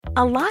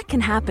A lot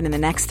can happen in the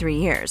next 3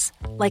 years.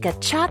 Like a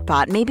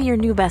chatbot may be your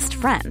new best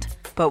friend.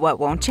 But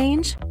what won't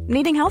change?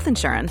 Needing health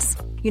insurance.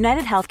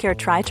 United Healthcare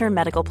Tri-Term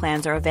Medical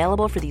Plans are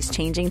available for these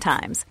changing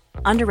times.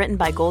 Underwritten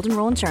by Golden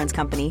Rule Insurance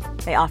Company,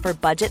 they offer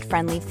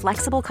budget-friendly,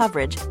 flexible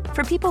coverage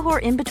for people who are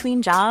in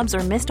between jobs or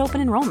missed open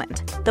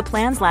enrollment. The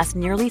plans last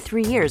nearly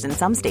 3 years in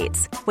some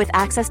states, with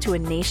access to a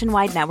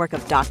nationwide network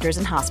of doctors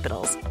and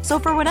hospitals. So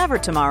for whatever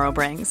tomorrow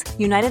brings,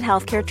 United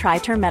Healthcare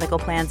Tri-Term Medical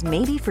Plans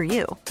may be for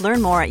you.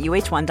 Learn more at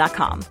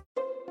uh1.com.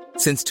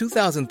 Since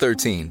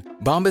 2013,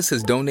 Bombas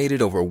has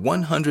donated over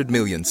 100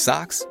 million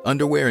socks,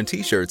 underwear, and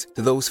T-shirts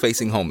to those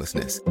facing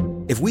homelessness.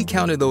 If we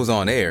counted those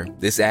on air,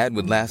 this ad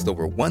would last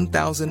over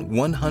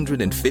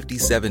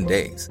 1,157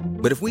 days.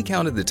 But if we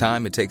counted the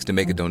time it takes to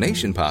make a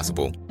donation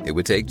possible, it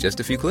would take just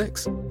a few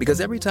clicks.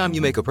 Because every time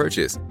you make a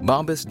purchase,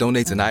 Bombas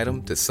donates an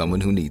item to someone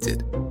who needs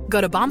it.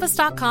 Go to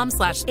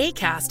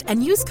bombas.com/ACAST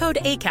and use code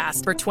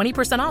ACAST for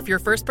 20% off your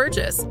first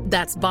purchase.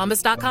 That's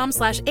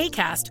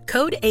bombas.com/ACAST,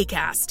 code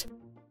ACAST.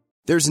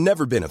 There's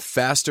never been a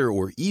faster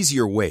or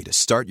easier way to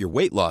start your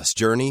weight loss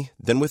journey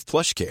than with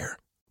PlushCare.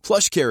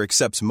 PlushCare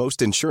accepts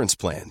most insurance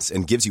plans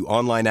and gives you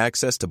online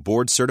access to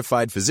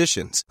board-certified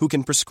physicians who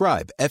can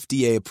prescribe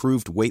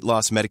FDA-approved weight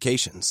loss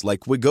medications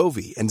like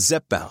Wegovy and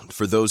Zepbound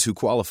for those who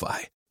qualify.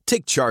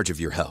 Take charge of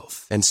your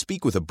health and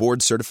speak with a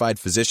board-certified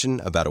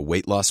physician about a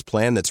weight loss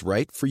plan that's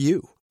right for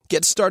you.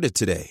 Get started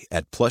today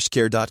at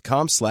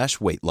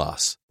plushcare.com/weight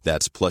loss.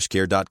 That's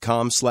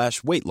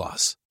plushcare.com/weight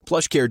loss.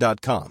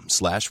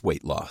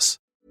 plushcare.com/weight loss.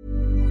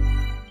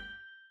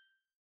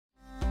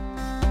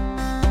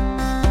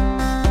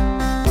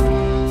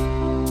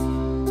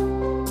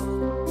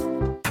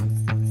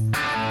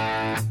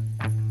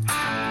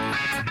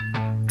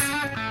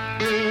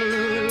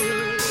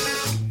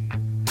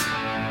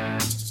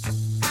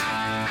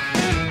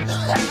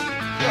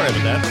 Sorry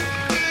about that.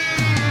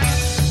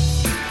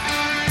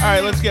 All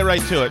right, let's get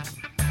right to it.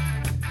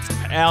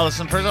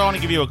 Allison, first I want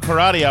to give you a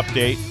karate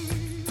update.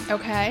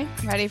 Okay,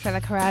 ready for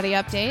the karate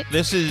update?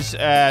 This is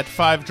at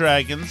Five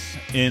Dragons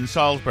in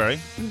Salisbury.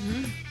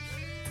 Mm-hmm.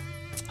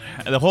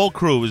 The whole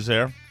crew was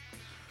there.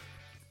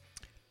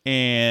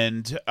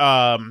 And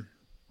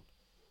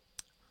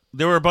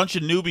there were a bunch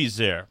of newbies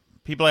there.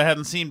 People I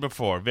hadn't seen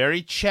before.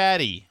 Very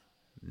chatty.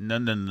 No.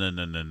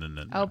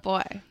 Oh,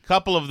 boy. A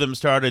couple of them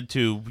started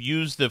to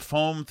use the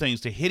foam things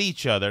to hit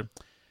each other.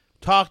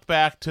 Talked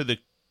back to the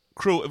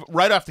crew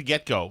right off the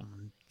get-go.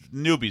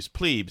 Newbies,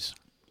 plebes.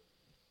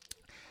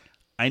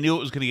 I knew it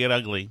was going to get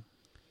ugly.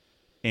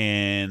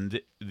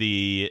 And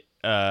the,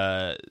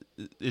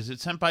 is it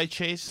Senpai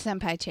Chase?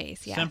 Senpai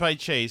Chase, yeah. Senpai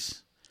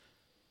Chase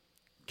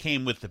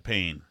came with the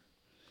pain.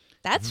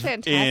 That's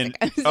fantastic. And,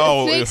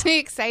 it makes me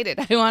excited.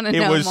 I want to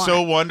know more. It was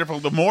so wonderful.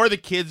 The more the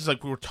kids,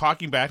 like, we were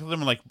talking back to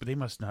them, like, they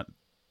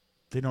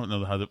don't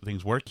know how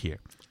things work here.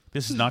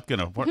 This is not going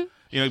to work.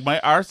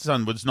 Our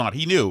son was not.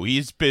 He knew.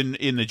 He's been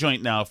in the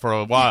joint now for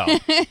a while.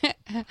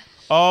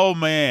 Oh,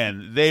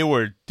 man. They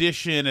were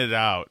dishing it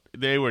out.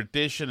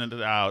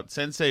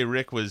 Sensei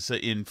Rick was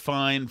in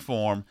fine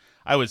form.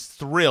 I was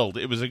thrilled.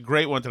 It was a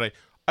great one today.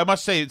 I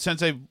must say,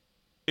 Sensei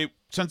Rick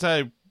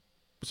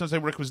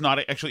was not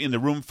actually in the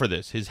room for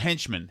this. His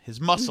henchman,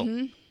 his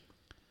muscle,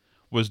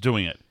 was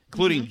doing it,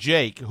 including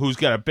Jake, who's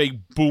got a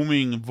big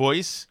booming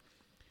voice.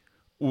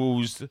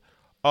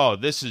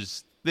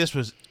 This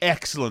was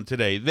excellent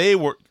today. They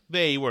were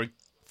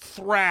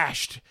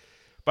thrashed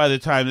by the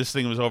time this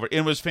thing was over.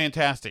 It was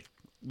fantastic.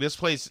 This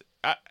place,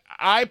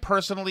 I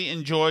personally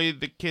enjoy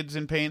the kids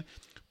in pain,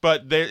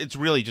 but it's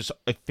really just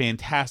a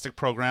fantastic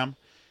program.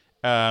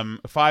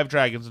 Five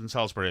Dragons in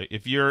Salisbury.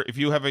 If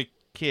you have a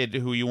kid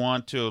who you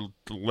want to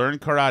learn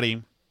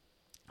karate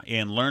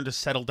and learn to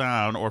settle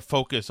down or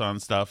focus on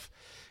stuff,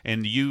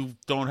 and you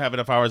don't have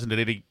enough hours in the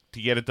day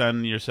to get it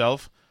done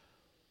yourself,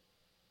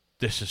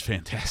 this is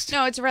fantastic.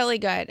 No, it's really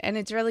good. And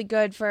it's really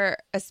good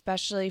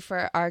especially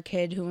for our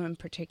kid, who in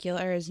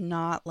particular is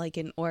not like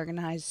an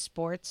organized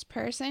sports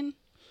person.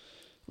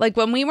 Like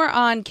when we were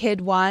on Kid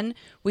 1,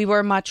 we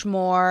were much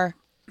more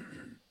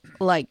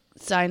like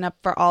sign up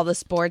for all the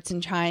sports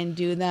and try and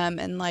do them.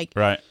 And like,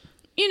 right.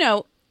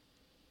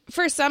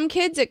 For some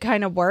kids, it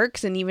kind of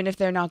works. And even if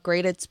they're not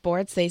great at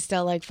sports, they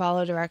still like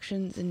follow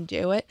directions and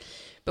do it.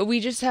 But we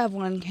just have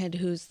one kid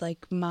whose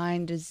like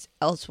mind is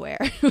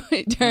elsewhere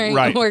during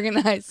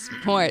organized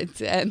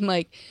sports and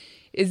like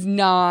does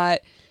not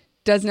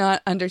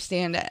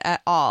understand it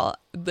at all.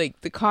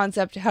 Like the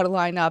concept, how to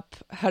line up,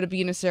 how to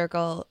be in a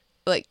circle,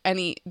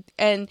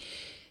 and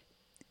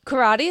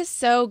karate is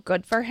so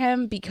good for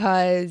him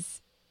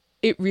because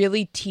it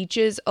really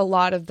teaches a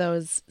lot of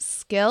those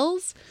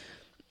skills.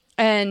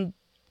 And,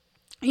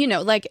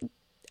 like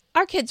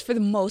our kids for the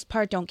most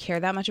part don't care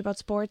that much about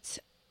sports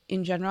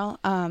in general.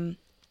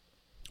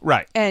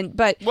 Right.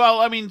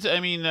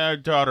 Our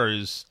daughter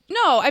is.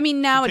 No, I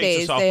mean,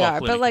 nowadays they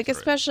are. But, like,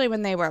 especially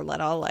when they were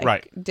little,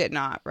 did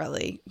not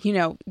really.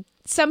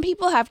 Some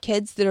people have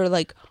kids that are,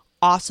 like,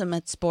 awesome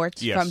at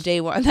sports Yes. from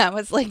day one. That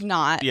was like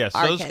not Yes,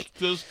 our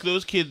kids.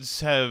 those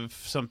kids have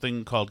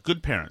something called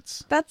good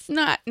parents. That's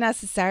not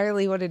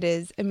necessarily what it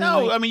is. I mean,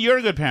 No, like, I mean you're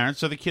a good parent,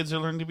 so the kids are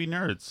learning to be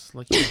nerds.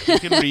 Like you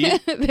can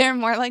read. they're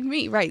more like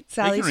me, right?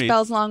 Sally can read.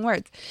 spells long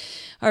words.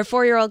 Our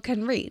 4-year-old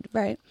can read,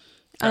 right?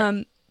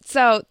 Right.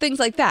 So things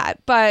like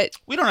that. But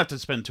We don't have to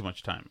spend too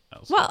much time.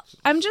 well,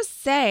 I'm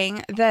just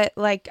saying that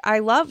like I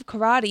love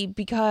karate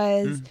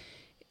because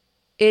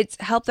it's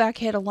helped that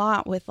kid a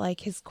lot with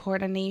like his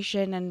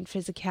coordination and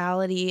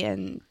physicality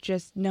and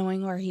just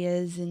knowing where he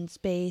is in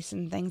space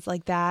and things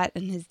like that,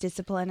 and his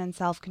discipline and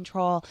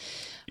self-control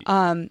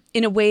in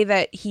a way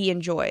that he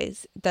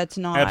enjoys. That's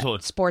not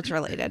Absolutely. sports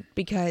related,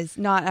 because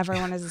not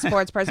everyone is a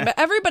sports person, but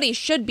everybody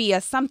should be a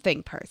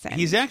something person.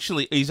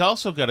 He's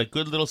also got a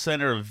good little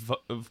center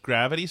of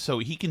gravity, so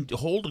he can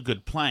hold a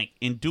good plank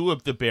and do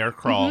the bear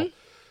crawl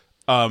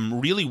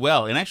really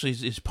well. And actually,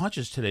 his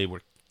punches today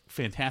were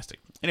fantastic.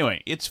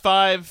 Anyway, it's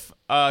 5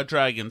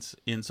 dragons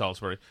in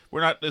Salisbury.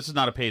 This is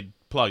not a paid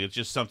plug. It's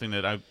just something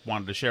that I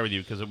wanted to share with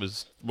you because it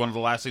was one of the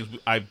last things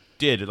I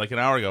did like an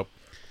hour ago,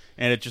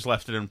 and it just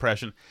left an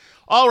impression.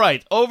 All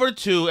right, over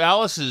to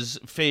Alice's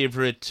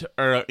favorite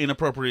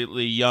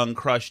inappropriately young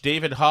crush,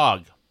 David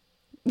Hogg.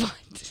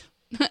 What?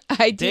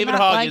 I do David not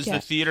Hogg like is it.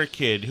 the theater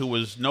kid who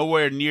was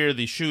nowhere near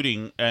the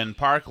shooting in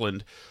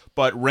Parkland,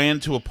 but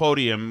ran to a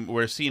podium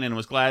where CNN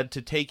was glad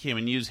to take him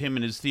and use him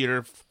and his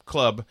theater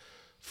club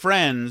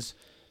friends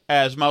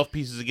as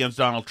mouthpieces against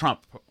Donald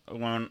Trump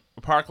when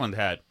Parkland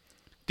had.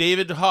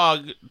 David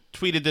Hogg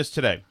tweeted this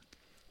today.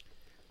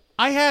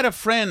 I had a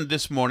friend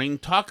this morning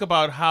talk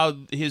about how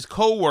his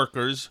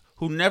co-workers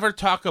who never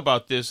talk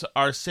about this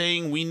are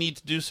saying we need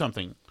to do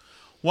something.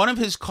 One of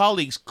his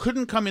colleagues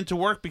couldn't come into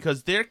work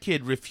because their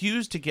kid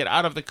refused to get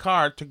out of the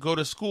car to go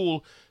to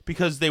school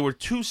because they were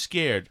too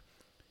scared.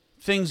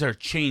 Things are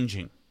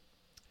changing.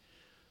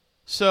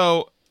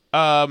 So,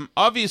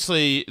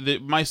 obviously,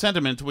 my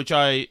sentiment, which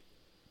I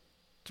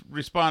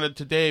responded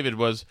to David,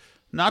 was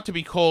not to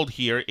be cold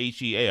here,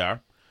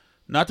 H-E-A-R,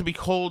 not to be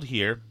cold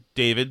here,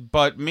 David,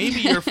 but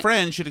maybe your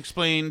friend should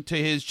explain to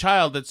his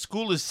child that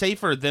school is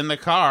safer than the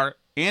car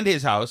and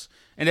his house,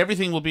 and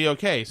everything will be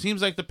okay.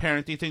 Seems like the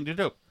parenty thing to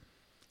do.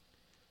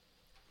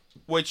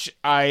 Which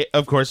I,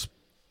 of course...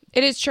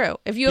 It is true.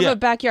 If you have a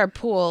backyard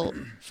pool,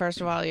 first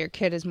of all, your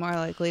kid is more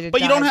likely to die.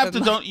 But you don't have to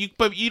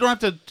you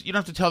don't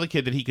have to tell the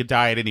kid that he could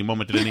die at any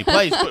moment at any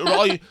place.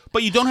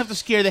 But you don't have to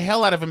scare the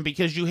hell out of him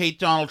because you hate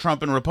Donald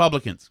Trump and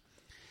Republicans.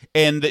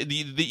 And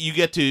you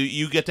get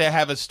to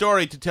have a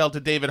story to tell to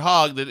David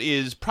Hogg that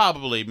is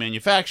probably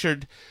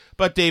manufactured,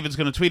 but David's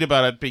going to tweet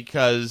about it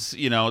because,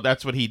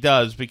 that's what he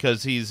does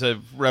because he's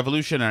a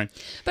revolutionary.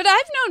 But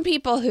I've known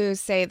people who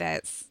say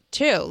this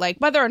too, like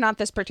whether or not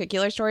this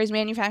particular story is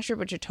manufactured,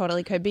 which it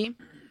totally could be.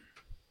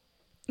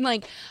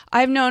 Like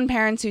I've known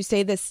parents who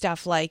say this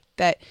stuff like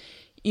that,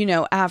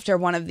 after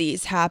one of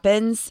these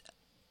happens,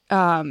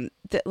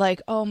 that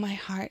like, oh, my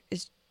heart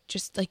is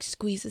just like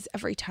squeezes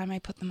every time I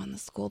put them on the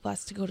school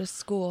bus to go to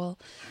school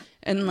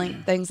and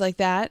like things like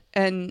that.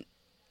 And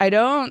I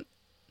don't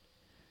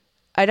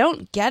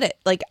get it.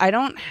 Like, I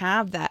don't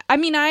have that. I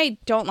mean, I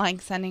don't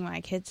like sending my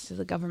kids to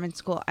the government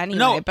school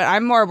anyway, but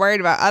I'm more worried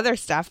about other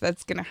stuff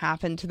that's going to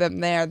happen to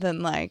them there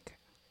than like.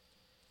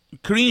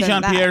 Corinne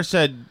Jean-Pierre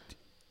said,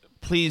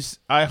 please,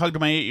 I hugged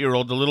my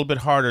 8-year-old a little bit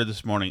harder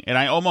this morning. And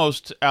I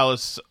almost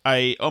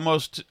ran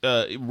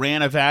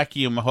a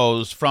vacuum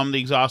hose from the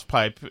exhaust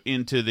pipe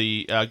into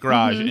the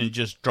garage and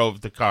just drove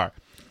the car.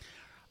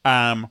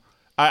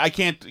 I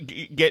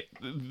can't get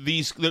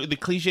these. The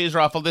cliches are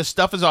awful. This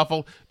stuff is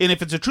awful. And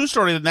if it's a true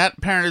story, then that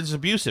parent is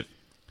abusive.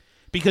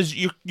 Because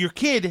your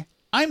kid,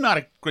 I'm not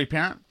a great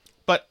parent,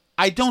 but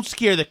I don't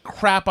scare the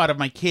crap out of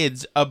my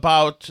kids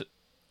about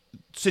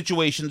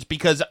situations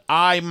because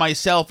I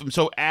myself am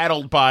so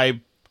addled by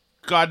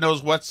God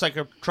knows what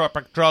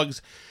psychotropic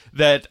drugs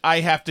that I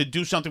have to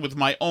do something with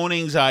my own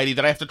anxiety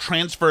that I have to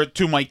transfer it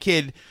to my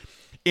kid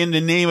in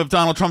the name of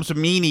Donald Trump's a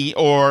meanie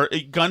or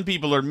gun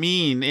people are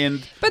mean.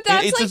 But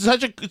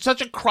it's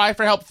such a cry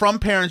for help from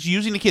parents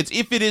using the kids.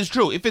 If it is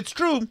true,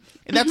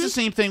 and that's the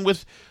same thing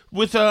with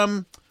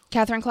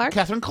Catherine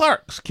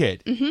Clark's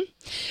kid.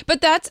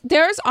 But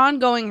there's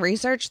ongoing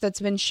research that's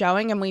been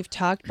showing, and we've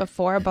talked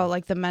before about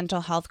like the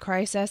mental health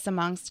crisis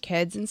amongst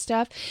kids and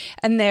stuff.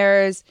 And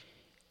there's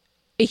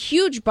a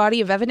huge body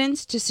of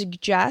evidence to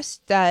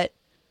suggest that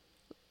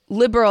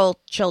liberal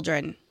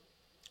children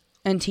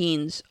and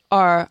teens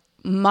are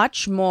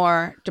much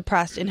more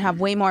depressed and have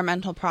way more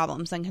mental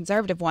problems than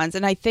conservative ones.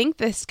 And I think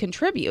this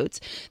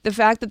contributes the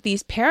fact that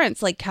these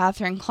parents like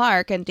Catherine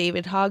Clark and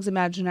David Hogg's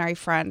imaginary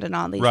friend and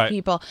all these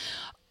people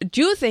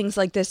do things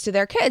like this to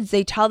their kids.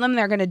 They tell them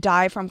they're going to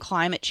die from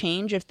climate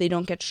change if they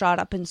don't get shot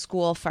up in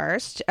school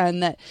first,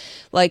 and that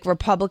like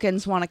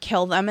Republicans want to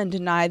kill them and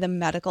deny them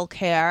medical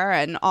care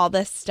and all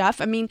this stuff.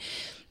 I mean,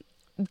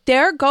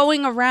 they're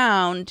going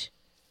around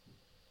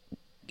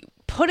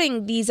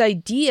putting these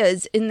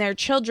ideas in their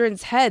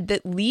children's head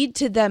that lead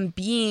to them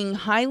being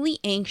highly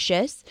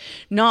anxious,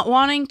 not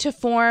wanting to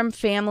form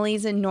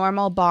families and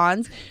normal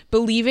bonds,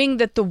 believing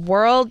that the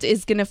world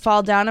is going to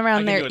fall down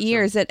around their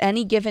ears at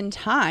any given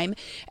time.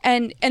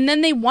 And then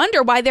they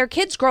wonder why their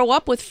kids grow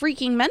up with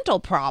freaking mental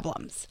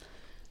problems.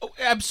 Oh,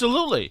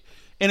 absolutely.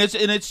 And it's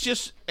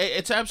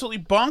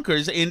absolutely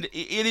bonkers. And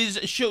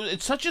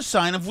it's such a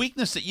sign of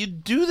weakness that you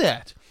do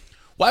that.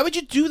 Why would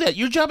you do that?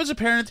 Your job as a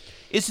parent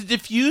is to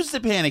diffuse the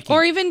panicking.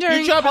 Or even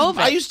during COVID.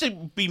 I used to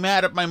be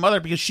mad at my mother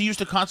because she used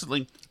to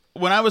constantly,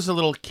 when I was a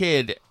little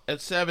kid, a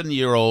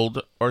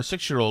 7-year-old or a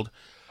 6-year-old,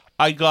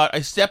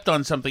 I stepped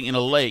on something in a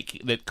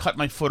lake that cut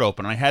my foot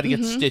open. I had to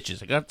get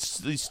stitches. I got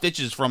these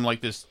stitches from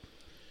like this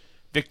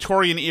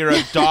Victorian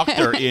era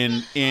doctor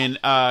in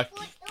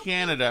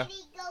Canada.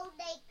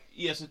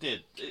 Yes, it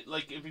did.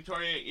 Like a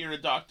Victorian era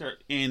doctor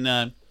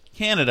in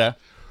Canada,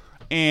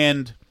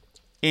 and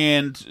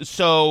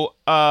so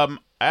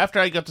after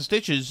I got the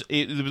stitches,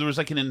 there was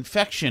like an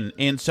infection,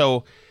 and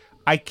so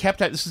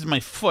this is my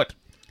foot.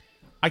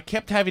 I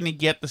kept having to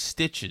get the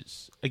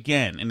stitches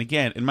again and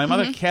again, and my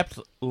mother kept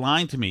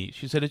lying to me.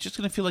 She said, it's just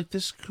going to feel like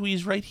this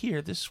squeeze right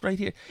here, this right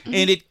here,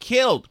 and it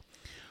killed.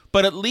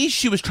 But at least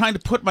she was trying to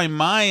put my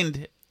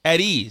mind at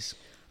ease.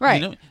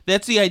 Right. You know?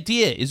 That's the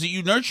idea, is that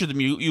you nurture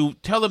them. You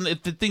tell them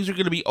that things are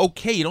going to be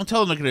okay. You don't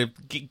tell them they're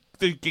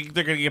going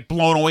to get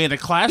blown away in the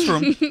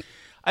classroom.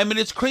 I mean,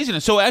 it's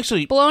craziness. So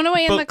actually, blown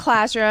away in the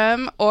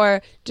classroom,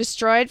 or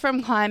destroyed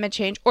from climate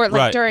change, or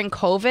like during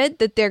COVID,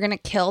 that they're going to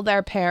kill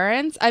their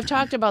parents. I've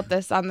talked about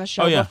this on the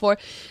show before.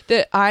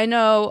 That I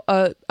know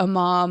a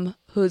mom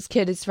whose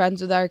kid is friends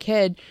with our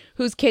kid,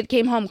 whose kid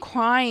came home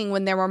crying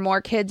when there were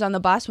more kids on the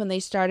bus, when they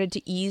started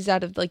to ease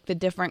out of like the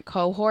different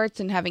cohorts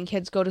and having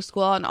kids go to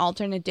school on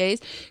alternate days,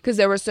 because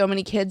there were so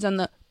many kids on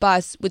the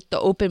bus with the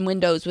open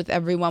windows with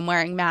everyone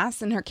wearing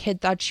masks, and her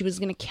kid thought she was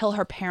going to kill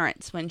her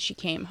parents when she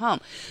came home.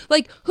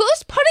 Like,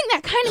 who's putting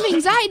that kind of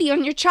anxiety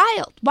on your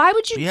child? Why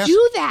would you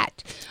do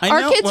that?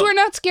 Our kids were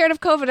not scared of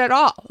COVID at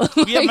all.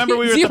 Yeah, remember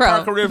we were at the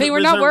Park River. They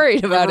were not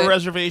worried about it.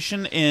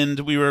 Reservation,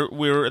 and we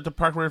were at the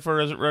Park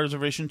River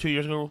Reservation 2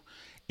 years ago,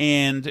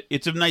 and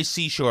it's a nice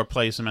seashore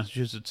place in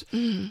Massachusetts.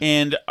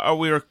 And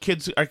our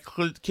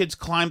kids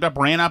climbed up,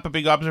 ran up a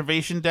big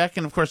observation deck,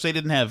 and of course they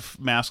didn't have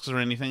masks or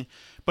anything.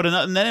 But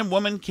and then a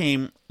woman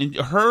came, and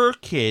her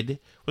kid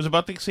was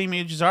about the same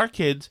age as our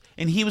kids,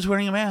 and he was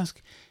wearing a mask.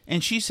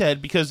 And she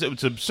said, because it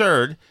was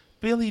absurd,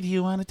 Billy, do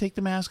you want to take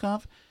the mask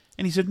off?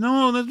 And he said,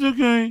 no, that's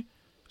okay.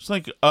 It's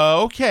like,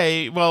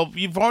 okay, well,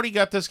 you've already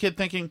got this kid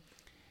thinking.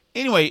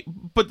 Anyway,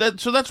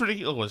 so that's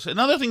ridiculous.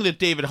 Another thing that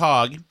David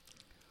Hogg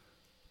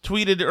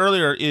tweeted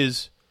earlier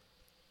is,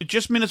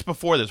 just minutes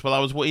before this, while I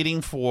was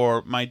waiting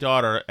for my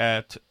daughter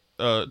I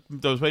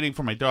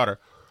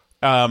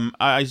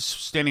was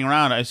standing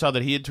around. I saw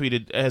that he had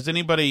tweeted, has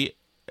anybody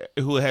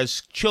who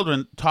has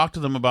children talked to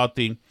them about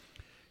the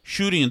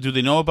shooting, and do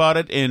they know about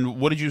it, and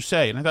what did you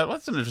say? And I thought, well,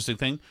 that's an interesting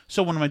thing.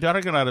 So when my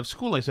daughter got out of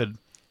school, I said,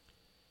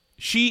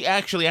 she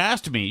actually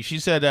asked me, she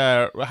said,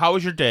 how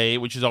was your day?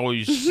 Which is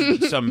always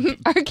some...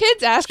 Our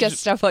kids ask us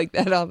stuff like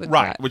that all the time.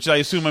 Right, which I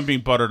assume I'm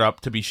being buttered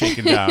up to be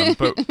shaken down.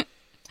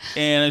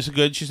 And I said,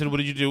 good. She said, what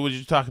did you do? What did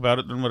you talk about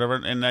it? And whatever.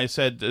 And I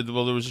said,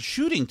 well, there was a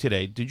shooting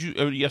today.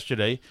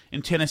 Yesterday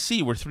in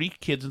Tennessee, where 3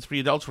 kids and 3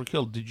 adults were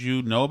killed. Did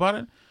you know about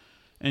it?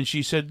 And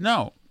she said,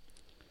 no.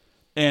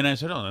 And I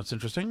said, oh, that's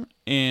interesting.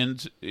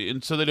 And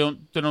so they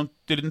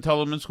didn't tell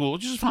them in school,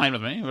 which is fine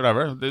with me,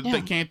 whatever.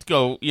 They can't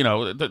go, they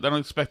don't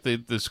expect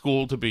the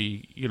school to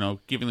be,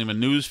 giving them a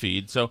news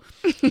feed. So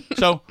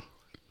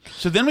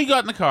then we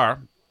got in the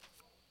car,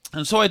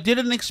 and so I did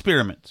an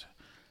experiment.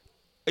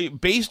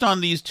 Based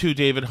on these 2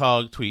 David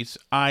Hogg tweets,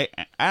 I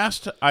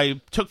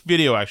took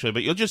video actually,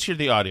 but you'll just hear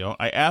the audio.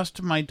 I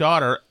asked my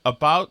daughter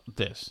about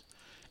this,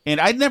 and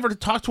I'd never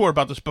talked to her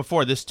about this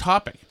before, this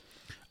topic,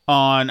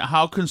 on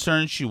how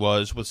concerned she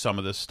was with some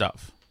of this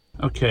stuff.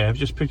 Okay, I've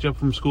just picked up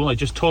from school. I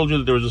just told you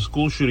that there was a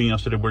school shooting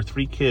yesterday where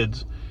 3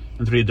 kids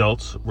and 3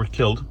 adults were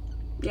killed.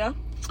 Yeah.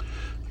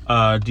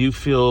 Do you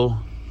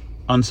feel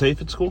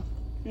unsafe at school?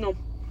 No.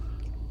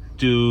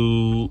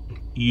 Do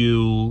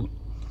you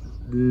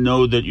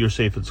know that you're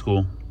safe at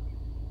school?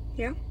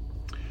 Yeah.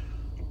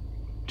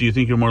 Do you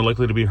think you're more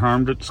likely to be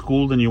harmed at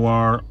school than you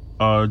are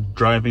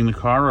driving the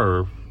car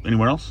or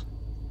anywhere else?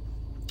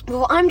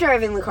 Well, I'm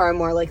driving the car. I'm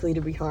more likely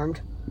to be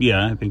harmed.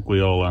 Yeah, I think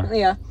we all are.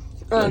 Yeah.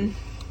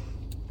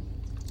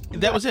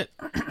 That was it.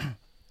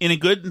 In a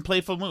good and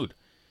playful mood.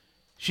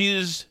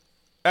 She's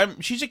a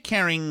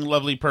caring,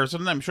 lovely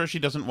person. I'm sure she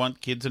doesn't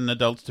want kids and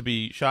adults to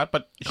be shot,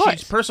 but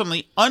she's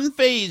personally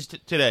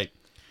unfazed today.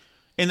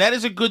 And that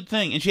is a good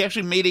thing. And she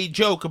actually made a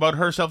joke about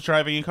herself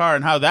driving a car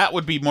and how that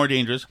would be more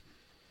dangerous.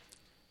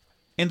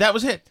 And that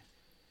was it.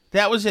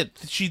 That was it.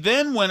 She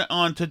then went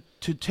on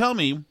to tell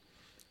me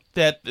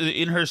that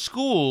in her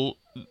school,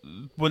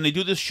 when they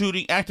do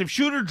the active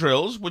shooter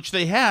drills, which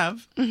they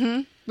have.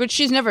 Mm-hmm. Which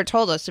she's never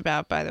told us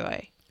about, by the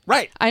way.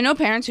 Right. I know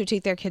parents who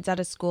take their kids out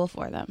of school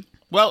for them.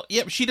 Well,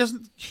 yeah, she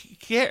doesn't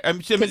care.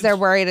 Because they're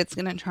worried it's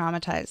going to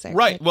traumatize their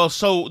Right. kid. Well,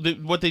 so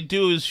what they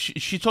do is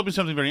she told me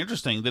something very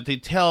interesting, that they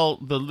tell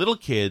the little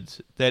kids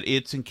that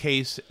it's in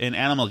case an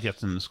animal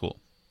gets in the school.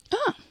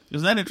 Oh.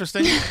 Isn't that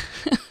interesting?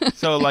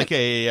 So like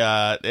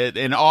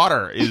an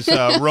otter is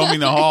roaming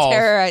the halls.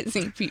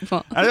 Terrorizing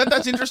people. I thought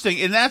that's interesting.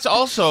 And that's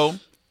also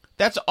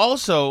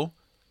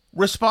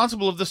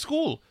responsible of the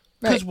school.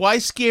 Because why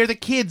scare the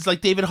kids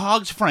like David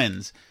Hogg's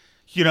friends?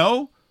 You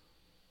know?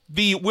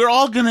 We're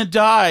all going to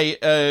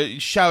die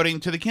shouting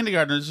to the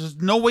kindergartners.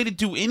 There's no way to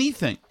do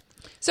anything.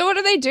 So what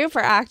do they do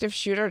for active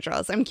shooter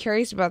drills? I'm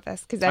curious about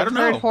this because I've don't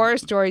heard know. horror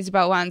stories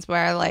about ones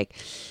where like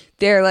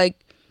they're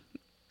like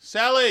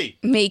Sally!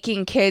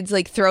 making kids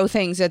like throw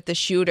things at the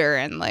shooter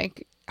and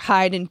like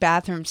hide in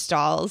bathroom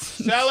stalls.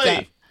 and Sally!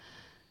 stuff.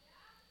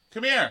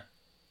 Come here.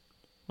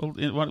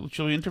 Well,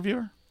 shall we interview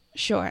her?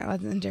 Sure,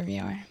 let's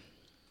interview her.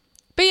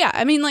 But yeah,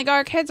 I mean, like,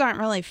 our kids aren't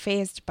really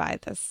fazed by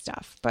this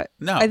stuff. But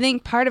No. I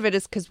think part of it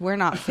is because we're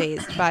not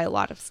fazed by a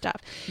lot of stuff.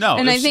 No.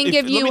 And I think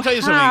if you let me tell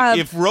you have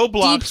something. If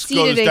Roblox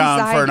deep-seated goes down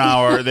for an anxiety-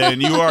 hour, then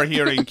you are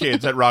hearing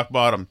kids at rock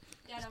bottom.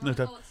 Dad, I want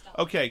to stuff.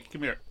 Okay,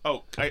 come here.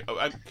 Oh,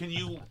 can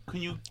you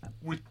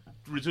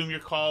resume your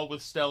call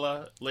with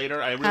Stella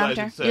later? I realize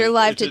After? You're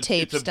live to it's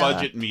tape, a Stella.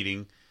 budget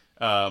meeting,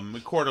 a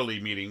quarterly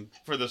meeting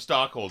for the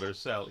stockholders,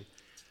 Sally.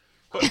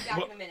 I'll be back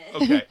in a minute.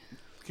 Okay,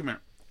 come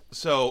here.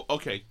 So,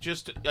 okay,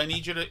 I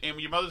need you to, and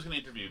your mother's going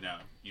to interview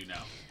you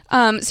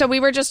now. So we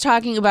were just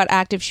talking about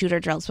active shooter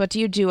drills. What do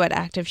you do at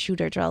active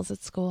shooter drills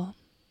at school?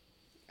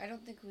 I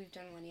don't think we've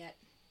done one yet.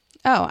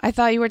 Oh, I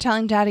thought you were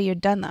telling Daddy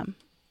you'd done them.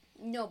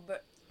 No,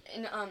 but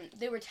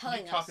they were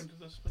telling us. Talking to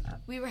this,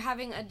 We were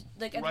having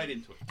right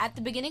into it. at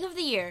the beginning of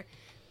the year.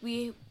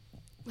 We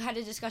had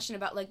a discussion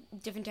about like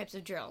different types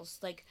of drills,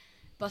 like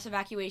bus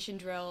evacuation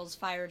drills,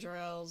 fire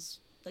drills,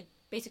 like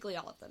basically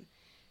all of them.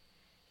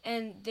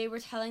 And they were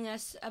telling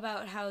us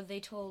about how they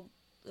told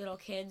little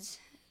kids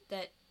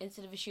that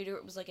instead of a shooter,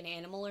 it was like an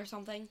animal or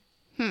something.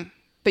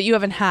 But you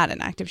haven't had an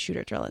active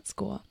shooter drill at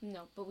school.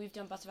 No, but we've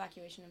done bus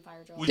evacuation and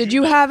fire drills. Did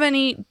you have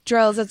any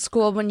drills at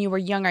school when you were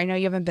younger? I know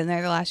you haven't been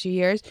there the last few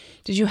years.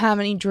 Did you have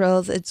any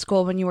drills at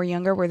school when you were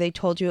younger where they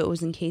told you it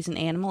was in case an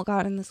animal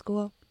got in the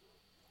school?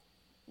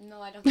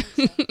 No, I don't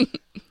think so.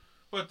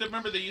 But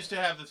remember, they used to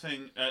have the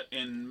thing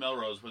in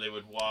Melrose where they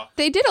would walk.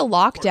 They did a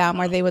lockdown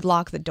where they would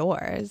lock the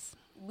doors.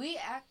 We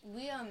had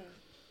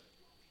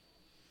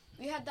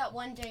that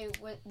one day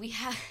when we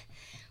had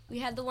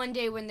the one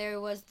day when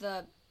there was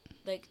the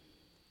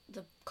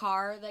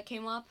car that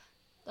came up,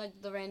 like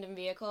the random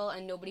vehicle,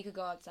 and nobody could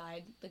go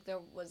outside. Like there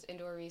was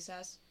indoor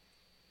recess.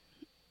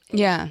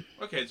 Yeah.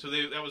 Okay, so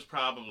that was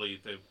probably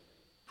the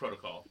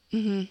protocol.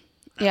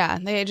 Yeah,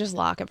 they just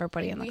lock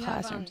everybody in the We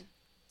classrooms. have,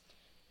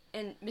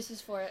 and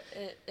Mrs. Ford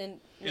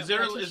and Is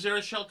there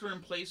a shelter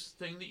in place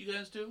thing that you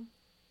guys do?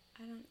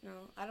 I don't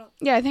know. I don't.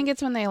 Yeah, I think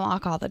it's when they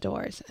lock all the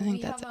doors. I think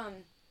We that's have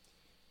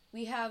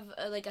we have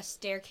like a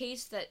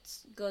staircase that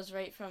goes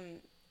right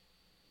from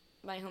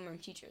my homeroom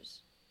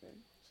teacher's room.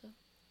 So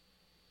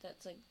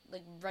that's like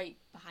right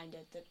behind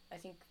it. That I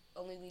think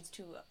only leads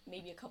to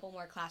maybe a couple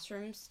more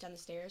classrooms down the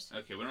stairs.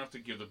 Okay, we don't have to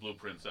give the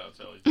blueprints out,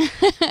 Sally.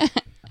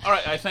 All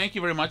right, I thank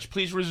you very much.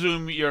 Please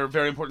resume your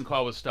very important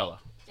call with Stella.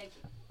 Thank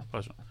you.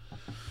 Pleasure.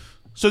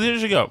 So there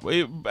you go.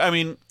 I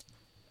mean,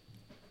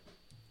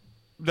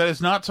 that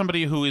is not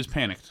somebody who is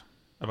panicked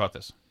about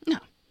this. No.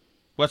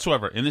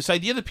 Whatsoever. And this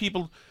idea that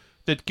people,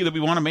 that we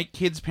want to make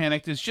kids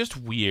panicked is just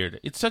weird.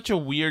 It's such a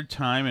weird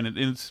time, and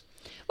it's...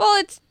 Well,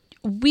 it's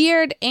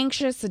weird,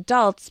 anxious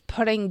adults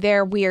putting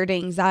their weird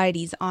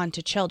anxieties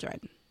onto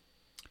children.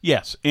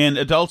 Yes, and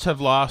adults have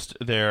lost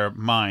their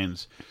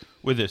minds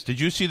with this. Did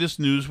you see this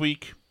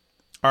Newsweek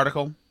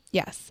article?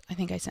 Yes, I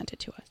think I sent it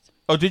to us.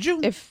 Oh, did you?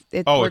 If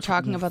Oh, we're it's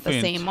talking about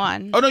the same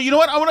one. Oh no, you know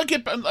what? I'm gonna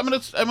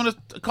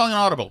call an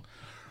audible.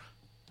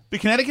 The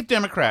Connecticut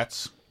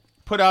Democrats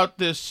put out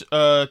this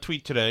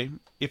tweet today.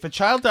 If a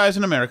child dies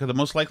in America, the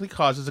most likely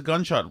cause is a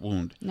gunshot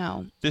wound.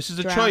 No. This is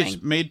a Drowning. choice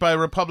made by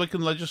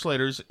Republican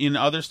legislators in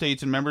other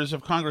states and members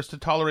of Congress to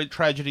tolerate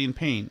tragedy and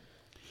pain.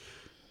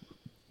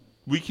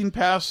 We can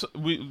pass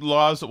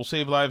laws that will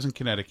save lives in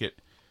Connecticut,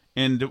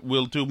 and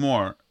we'll do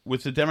more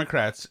with the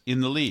Democrats in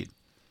the lead.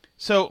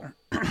 So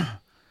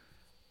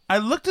I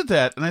looked at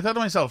that and I thought to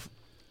myself,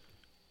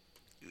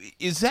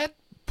 is that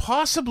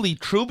possibly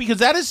true? Because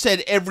that is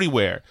said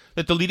everywhere,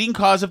 that the leading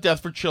cause of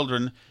death for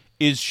children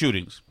is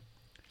shootings.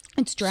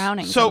 It's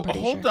drowning. So I'm pretty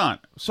hold sure. on.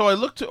 So I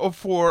looked at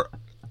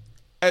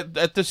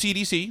the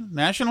CDC,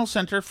 National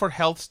Center for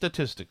Health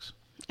Statistics,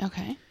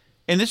 Okay.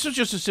 and this was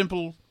just a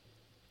simple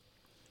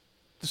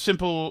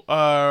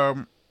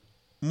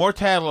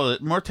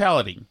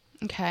mortality.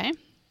 Okay.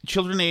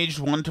 Children aged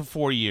 1 to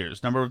 4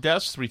 years. Number of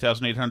deaths,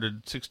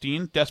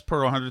 3,816. Deaths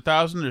per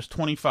 100,000, there's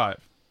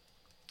 25.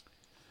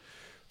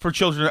 For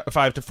children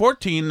 5 to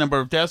 14, number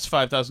of deaths,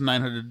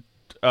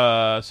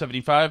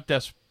 5,975.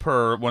 Deaths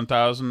per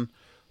 1,000,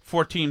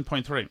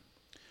 14.3.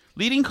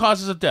 Leading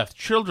causes of death,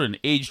 children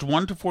aged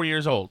 1 to 4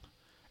 years old.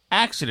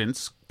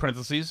 Accidents,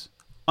 parentheses,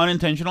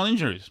 unintentional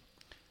injuries.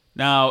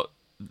 Now,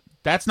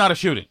 that's not a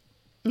shooting.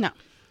 No.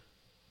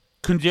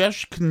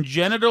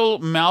 Congenital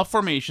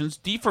malformations,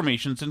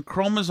 deformations, and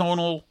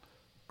chromosomal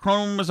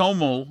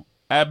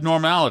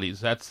abnormalities.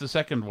 That's the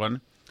second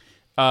one.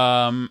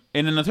 And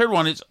then the third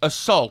one is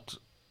assault,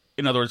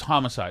 in other words,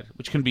 homicide,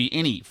 which can be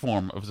any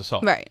form of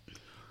assault. Right.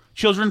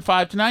 Children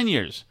 5 to 9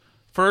 years.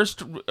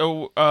 First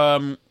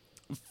cause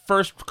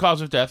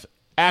of death,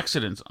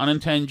 accidents,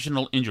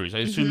 unintentional injuries. I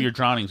assume your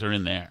drownings are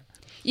in there.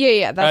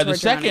 Yeah, that's where the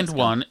second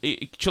one,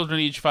 children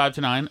aged 5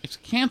 to 9, it's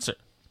cancer.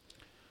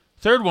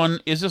 Third one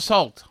is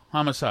assault,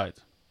 homicide.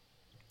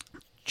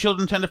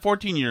 Children 10 to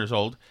 14 years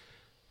old.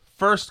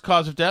 First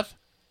cause of death,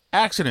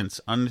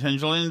 accidents,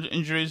 unintentional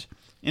injuries,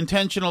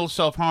 intentional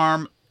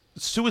self-harm.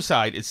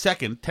 Suicide is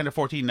second, 10 to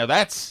 14. Now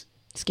that's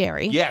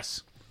scary.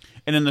 Yes.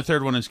 And then the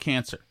third one is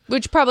cancer.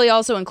 Which probably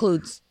also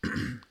includes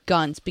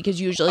guns,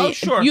 because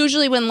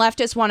usually when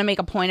leftists want to make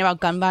a point about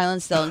gun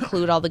violence, they'll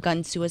include all the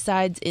gun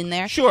suicides in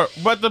there. Sure,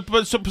 but the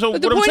point is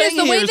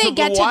the way they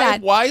get to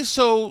that. Why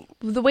so?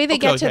 The way they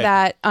get to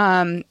that,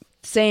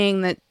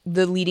 saying that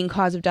the leading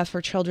cause of death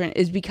for children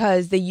is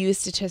because they use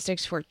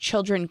statistics for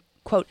children,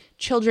 quote,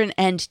 children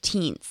and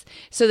teens.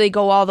 So they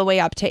go all the way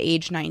up to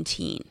age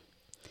 19.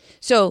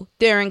 So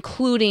they're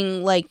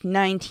including like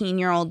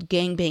 19-year-old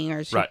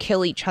gangbangers who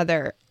kill each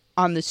other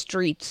on the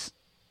streets,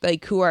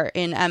 like who are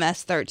in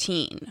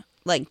MS-13.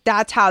 Like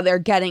that's how they're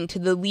getting to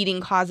the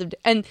leading cause of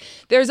and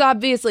there's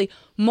obviously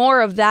more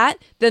of that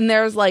than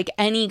there's like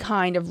any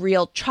kind of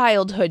real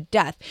childhood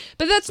death.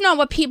 But that's not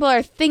what people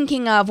are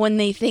thinking of when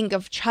they think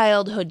of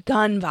childhood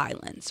gun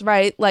violence,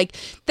 right? Like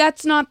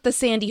that's not the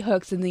Sandy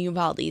Hooks and the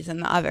Uvaldes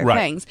and the other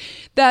things.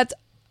 That's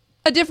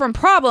a different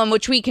problem,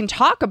 which we can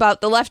talk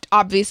about. The left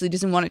obviously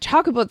doesn't want to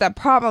talk about that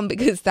problem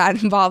because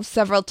that involves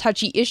several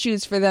touchy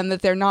issues for them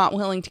that they're not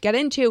willing to get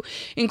into,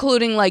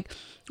 including like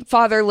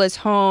fatherless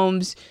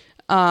homes,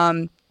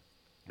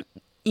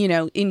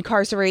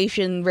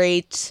 incarceration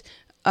rates,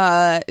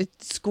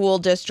 school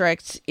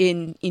districts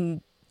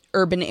in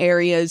urban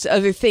areas,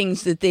 other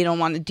things that they don't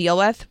want to deal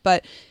with.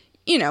 But,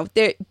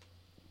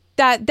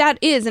 that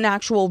is an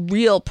actual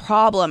real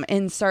problem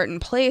in certain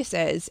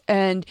places.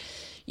 And,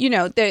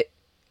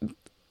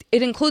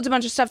 it includes a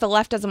bunch of stuff the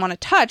left doesn't want to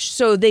touch.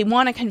 So they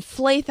want to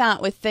conflate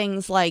that with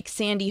things like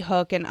Sandy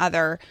Hook and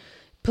other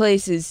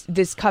places,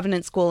 this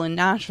Covenant School in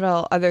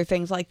Nashville, other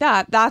things like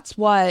that. That's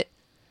what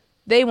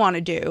they want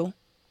to do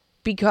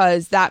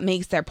because that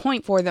makes their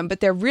point for them. But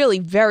they're really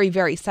very,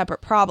 very separate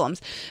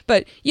problems.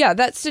 But yeah,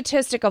 that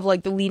statistic of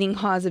like the leading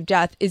cause of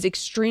death is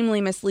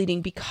extremely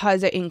misleading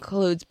because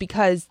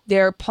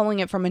they're pulling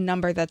it from a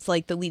number that's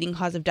like the leading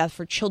cause of death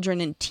for children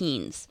and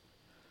teens.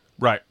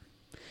 Right.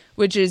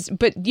 Which is,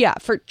 but yeah,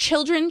 for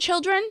children,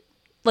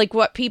 like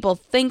what people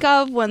think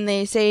of when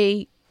they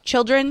say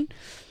children,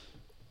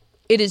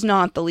 it is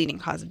not the leading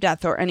cause of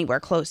death or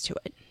anywhere close to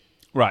it.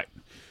 Right.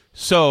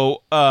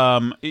 So,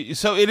 so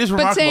it is remarkable.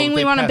 But saying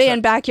we want to ban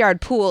backyard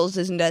pools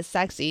isn't as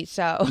sexy,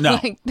 so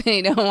like,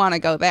 they don't want to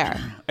go there.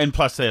 And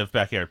plus they have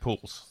backyard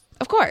pools.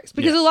 Of course,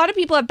 because a lot of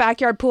people have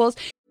backyard pools.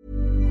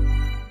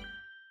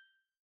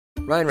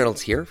 Ryan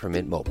Reynolds here from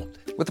Mint Mobile.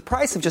 With the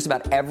price of just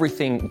about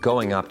everything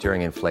going up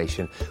during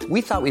inflation,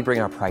 we thought we'd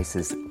bring our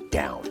prices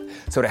down.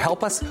 So to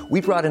help us,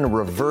 we brought in a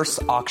reverse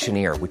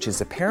auctioneer, which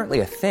is apparently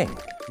a thing.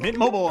 Mint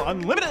Mobile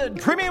Unlimited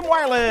Premium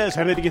Wireless.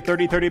 How to get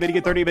 30, 30, bit to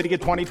get 30, bit to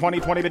get 20,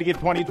 20, 20, bit to get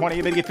 20,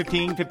 20, bit to get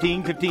 15,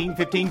 15, 15,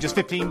 15, just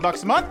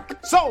 $15 a month?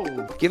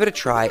 Sold! Give it a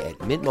try at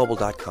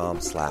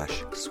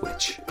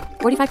mintmobile.com/switch.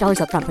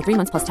 $45 up front for 3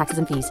 months plus taxes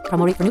and fees.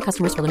 Promo rate for new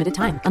customers for limited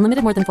time.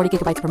 Unlimited more than 40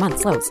 gigabytes per month.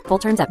 Slows full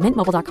terms at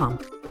mintmobile.com.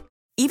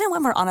 Even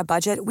when we're on a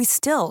budget, we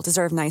still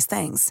deserve nice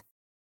things.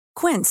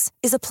 Quince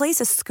is a place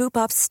to scoop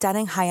up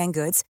stunning high-end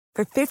goods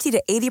for 50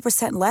 to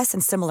 80% less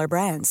than similar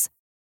brands.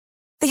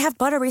 They have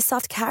buttery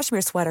soft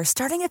cashmere sweaters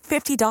starting at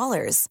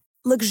 $50,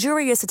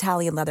 luxurious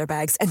Italian leather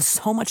bags, and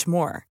so much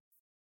more.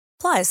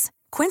 Plus,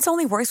 Quince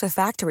only works with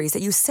factories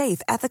that use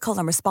safe, ethical,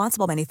 and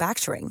responsible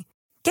manufacturing.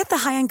 Get the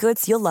high-end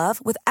goods you'll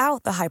love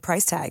without the high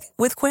price tag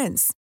with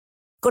Quince.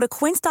 Go to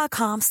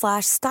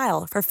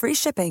quince.com/style for free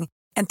shipping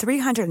and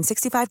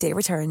 365-day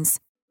returns.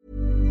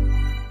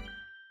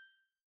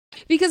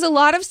 Because a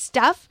lot of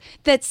stuff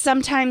that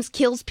sometimes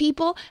kills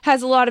people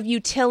has a lot of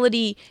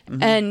utility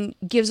and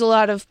gives a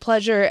lot of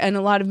pleasure and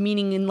a lot of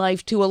meaning in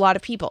life to a lot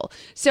of people.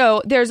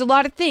 So there's a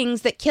lot of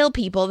things that kill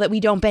people that we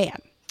don't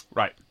ban.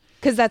 Right.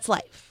 Because that's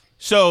life.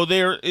 So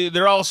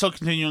they're also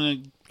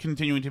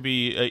continuing to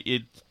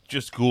be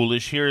just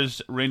ghoulish.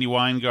 Here's Randy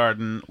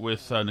Weingarten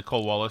with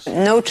Nicole Wallace.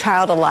 No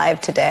child alive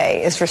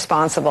today is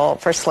responsible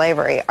for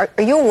slavery. Are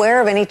you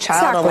aware of any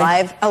child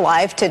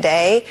alive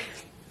today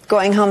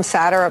going home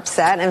sad or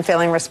upset and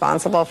feeling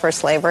responsible for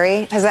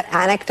slavery? Has that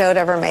anecdote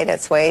ever made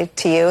its way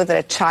to you, that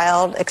a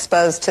child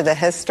exposed to the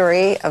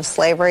history of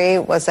slavery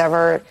was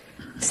ever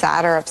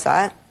sad or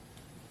upset?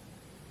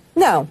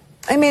 No.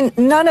 I mean,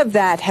 none of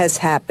that has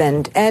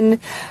happened.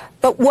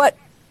 But what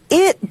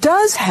it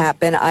does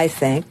happen, I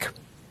think,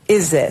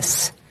 is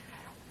this.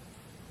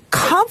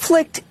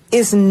 Conflict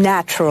is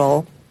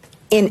natural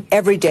in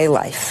everyday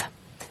life.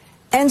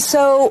 And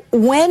so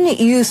when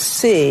you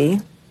see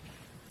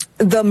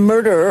the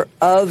murder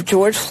of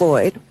George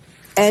Floyd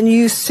and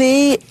you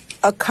see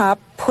a cop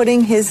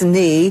putting his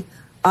knee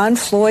on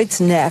Floyd's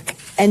neck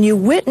and you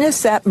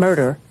witness that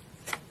murder,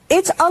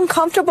 it's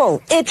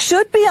uncomfortable. It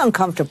should be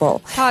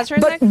uncomfortable. Pause for a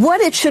but sec.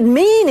 what it should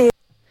mean is...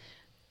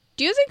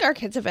 Do you think our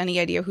kids have any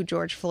idea who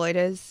George Floyd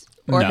is?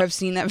 Or No. have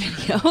seen that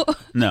video?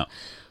 No.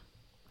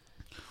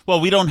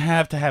 Well, we don't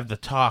have to have the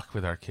talk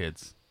with our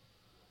kids.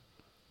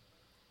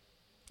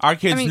 Our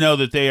kids know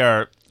that they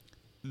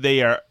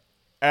are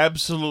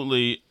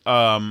absolutely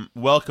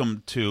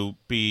welcome to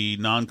be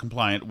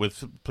non-compliant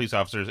with police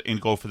officers and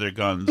go for their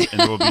guns, and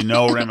there will be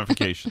no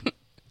ramification.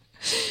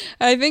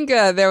 I think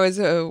there was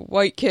a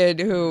white kid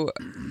who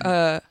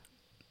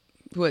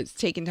was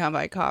taken down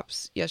by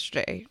cops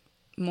yesterday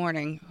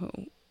morning who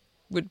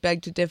would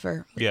beg to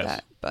differ with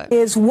that. But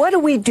is what do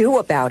we do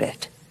about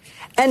it?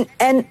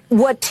 And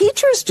what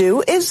teachers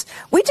do is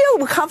we deal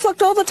with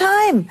conflict all the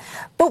time,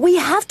 but we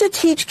have to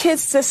teach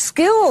kids the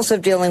skills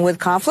of dealing with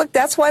conflict.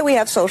 That's why we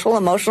have social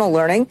emotional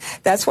learning.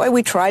 That's why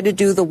we try to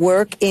do the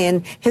work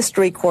in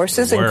history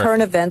courses and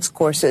current events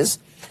courses.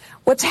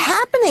 What's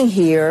happening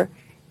here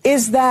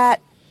is that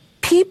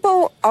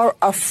people are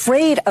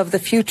afraid of the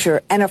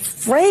future and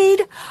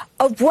afraid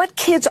of what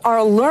kids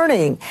are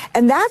learning.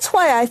 And that's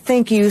why I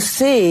think you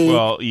see...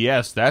 Well,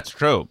 yes, that's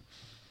true.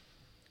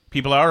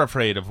 People are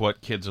afraid of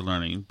what kids are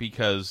learning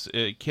because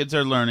kids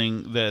are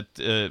learning that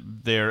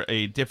they're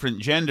a different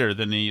gender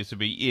than they used to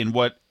be in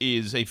what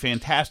is a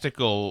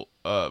fantastical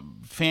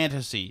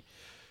fantasy.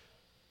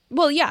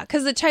 Well, yeah,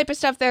 because the type of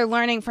stuff they're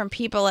learning from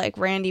people like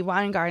Randy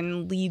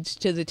Weingarten leads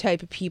to the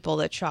type of people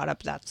that shot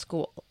up that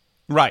school.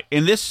 Right.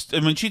 And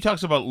when she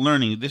talks about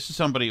learning, this is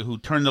somebody who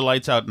turned the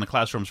lights out in the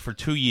classrooms for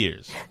 2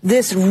 years.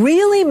 This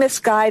really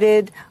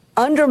misguided,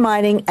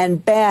 undermining,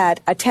 and bad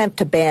attempt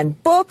to ban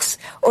books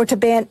or to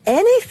ban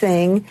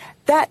anything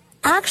that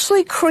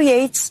actually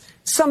creates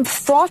some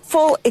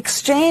thoughtful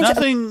exchange.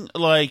 Nothing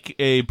like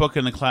a book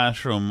in the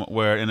classroom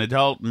where an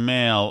adult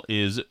male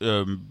is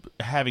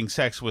having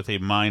sex with a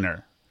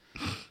minor.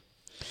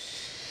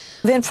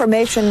 Of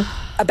information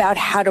about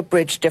how to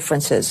bridge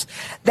differences.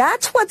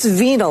 That's what's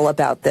venal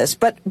about this.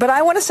 But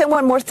I want to say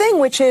one more thing,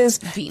 which is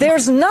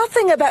there's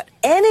nothing about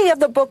any of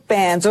the book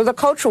bans or the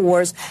culture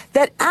wars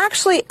that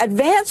actually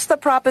advance the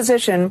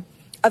proposition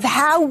of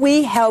how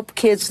we help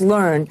kids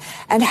learn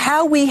and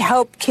how we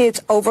help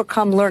kids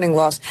overcome learning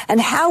loss and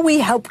how we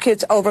help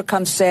kids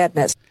overcome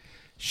sadness.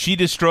 She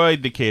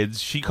destroyed the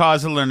kids. She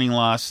caused the learning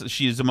loss.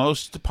 She is the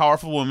most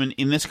powerful woman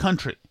in this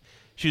country.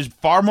 She's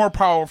far more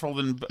powerful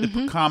than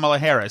Kamala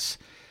Harris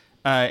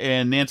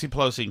and Nancy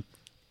Pelosi.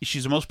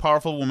 She's the most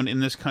powerful woman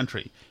in this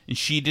country. And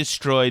she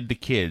destroyed the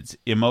kids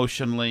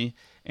emotionally,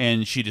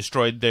 and she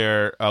destroyed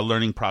their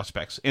learning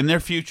prospects and their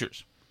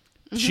futures.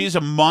 She's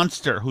a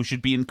monster who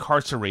should be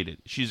incarcerated.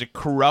 She's a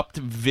corrupt,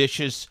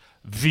 vicious,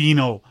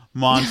 venal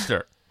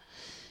monster.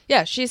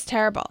 Yeah, she's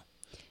terrible.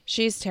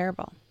 She's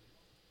terrible.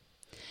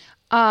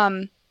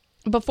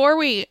 Before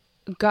we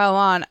go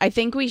on, I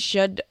think we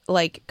should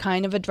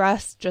kind of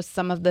address just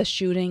some of the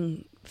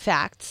shooting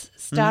facts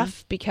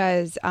stuff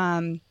because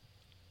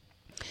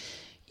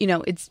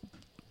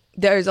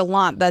there's a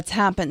lot that's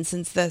happened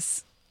since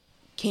this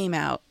came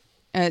out.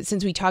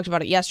 Since we talked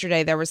about it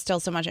yesterday, there was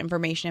still so much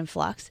information in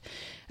flux.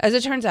 As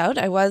it turns out,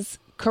 I was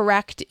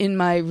correct in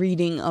my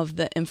reading of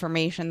the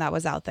information that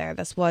was out there.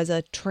 This was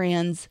a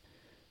trans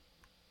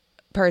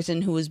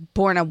person who was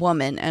born a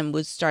woman and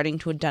was starting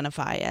to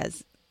identify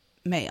as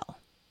male.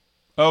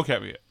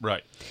 Okay,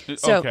 right.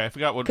 So, okay, I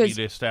forgot what we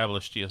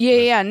established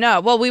yesterday. Yeah,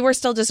 no. Well, we were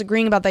still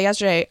disagreeing about that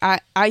yesterday.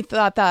 I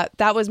thought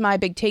that was my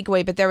big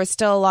takeaway, but there was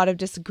still a lot of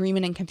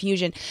disagreement and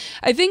confusion.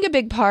 I think a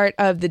big part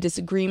of the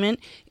disagreement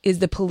is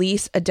the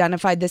police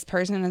identified this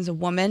person as a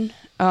woman.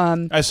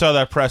 I saw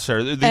that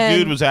presser. The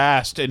dude was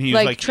asked, and he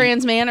was like...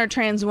 trans man or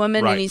trans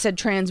woman, right. And he said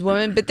trans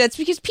woman, but that's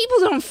because people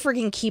don't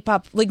freaking keep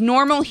up.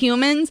 Normal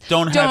humans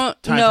don't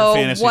have time know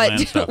for fantasy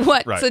land stuff.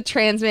 what's right. a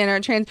trans man or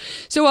a trans...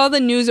 So all the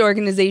news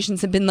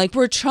organizations have been like,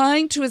 we're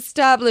trying to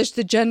establish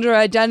the gender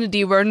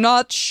identity. We're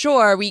not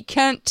sure. We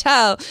can't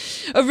tell.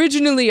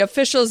 Originally,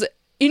 officials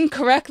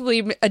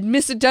incorrectly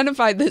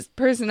misidentified this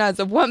person as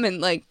a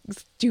woman,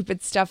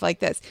 stupid stuff like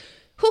this.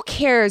 Who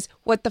cares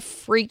what the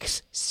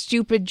freak's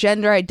stupid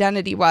gender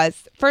identity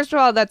was? First of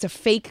all, that's a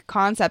fake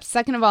concept.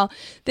 Second of all,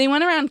 they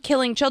went around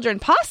killing children.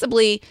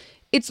 Possibly,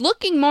 it's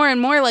looking more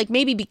and more like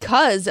maybe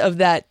because of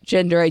that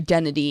gender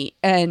identity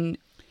and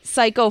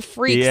psycho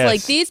freaks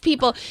like these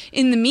people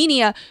in the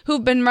media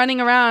who've been running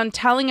around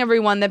telling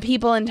everyone that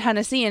people in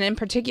Tennessee, and in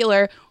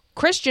particular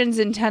Christians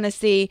in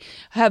Tennessee,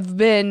 have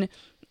been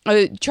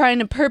trying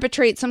to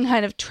perpetrate some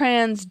kind of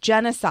trans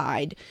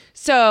genocide.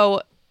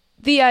 So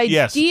the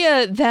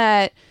idea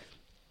that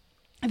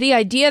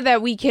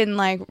we can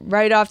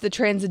write off the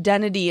trans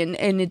identity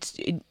and it's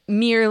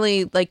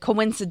merely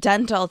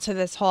coincidental to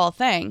this whole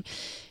thing.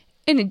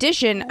 In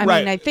addition, I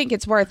mean, I think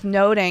it's worth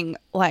noting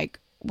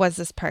was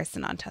this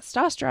person on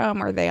testosterone?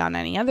 Were they on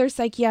any other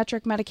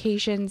psychiatric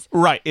medications?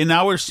 Right. And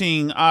now we're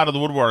seeing out of the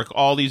woodwork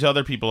all these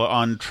other people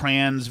on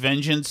Trans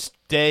Vengeance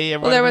Day.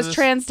 Well, there was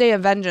Trans Day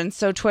of Vengeance,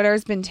 so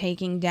Twitter's been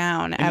taking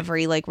down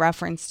every like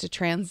reference to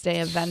Trans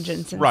Day of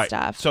Vengeance and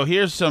stuff. So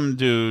here's some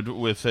dude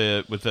with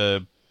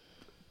a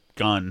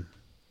gun.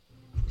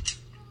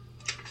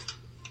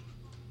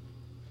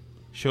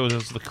 Shows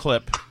us the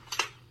clip.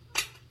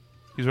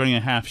 He's wearing a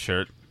half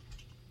shirt.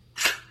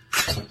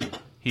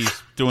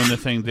 He's doing the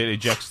thing that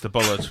ejects the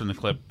bullets from the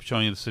clip,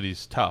 showing you that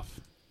he's tough.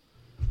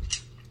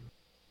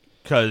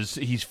 Because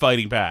he's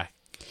fighting back.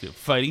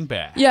 Fighting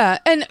back. Yeah,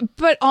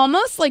 but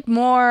almost like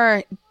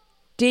more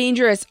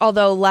dangerous,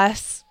 although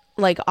less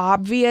like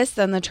obvious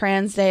than the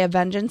Trans Day of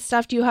Vengeance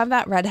stuff. Do you have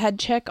that redhead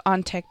chick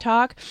on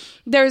TikTok?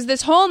 There's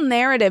this whole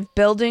narrative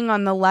building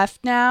on the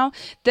left now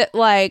that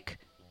like,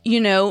 you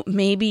know,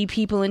 maybe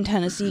people in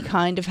Tennessee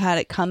kind of had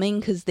it coming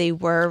because they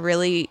were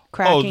really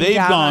cracking down on trans people. Oh,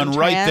 they've gone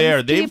right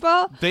there.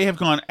 They have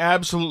gone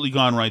absolutely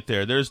gone right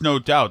there. There's no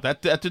doubt.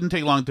 That didn't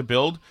take long to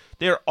build.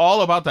 They're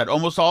all about that.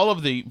 Almost all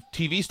of the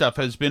TV stuff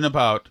has been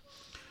about.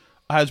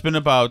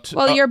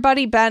 Well, your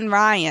buddy Ben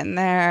Ryan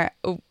there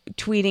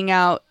tweeting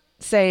out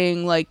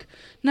saying like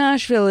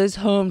Nashville is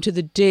home to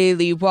the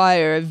Daily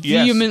Wire, a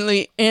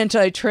vehemently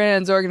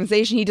anti-trans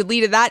organization. He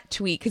deleted that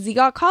tweet because he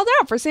got called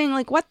out for saying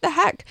like, what the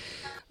heck?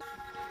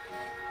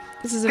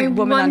 This is a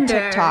woman on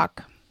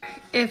TikTok.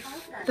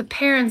 If the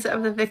parents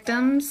of the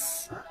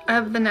victims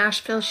of the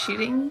Nashville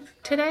shooting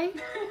today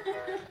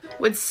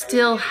would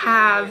still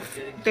have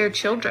their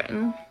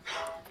children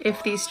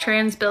if these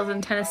trans bills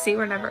in Tennessee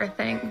were never a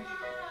thing.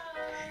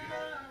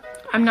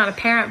 I'm not a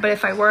parent, but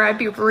if I were, I'd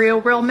be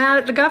real mad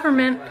at the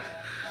government.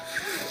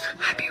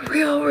 I'd be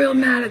real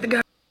mad at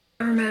the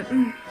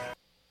government.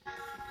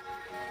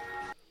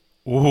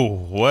 Ooh,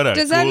 what a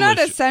Does that not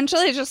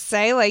essentially just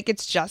say, like,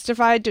 it's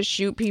justified to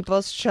shoot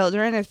people's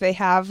children if they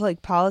have,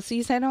 like,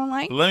 policies they don't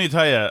like? Let me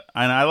tell you,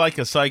 and I like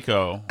a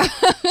psycho,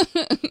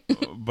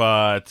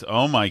 but,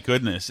 oh my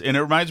goodness. And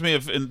it reminds me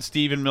of, and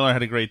Stephen Miller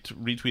had a great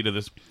retweet of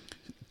this,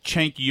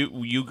 Cenk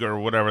Uygur, or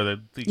whatever,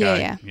 the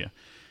guy. Yeah.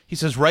 He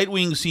says,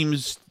 right-wing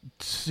seems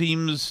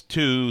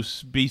to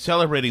be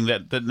celebrating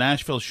that the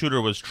Nashville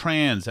shooter was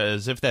trans,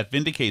 as if that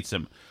vindicates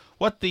him.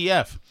 What the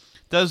F?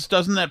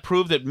 Doesn't that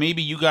prove that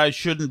maybe you guys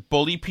shouldn't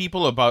bully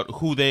people about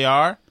who they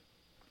are?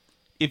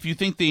 If you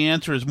think the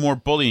answer is more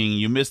bullying,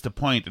 you missed the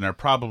point and are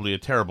probably a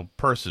terrible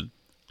person.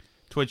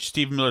 To which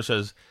Stephen Miller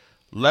says,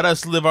 let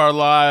us live our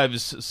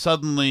lives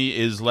suddenly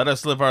is let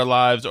us live our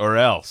lives or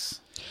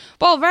else.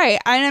 Well, right.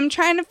 And I'm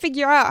trying to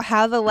figure out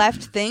how the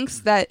left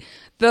thinks that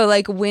the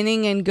like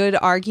winning and good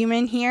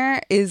argument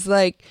here is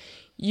like,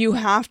 you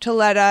have to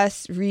let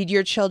us read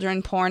your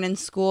children porn in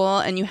school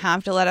and you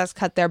have to let us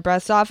cut their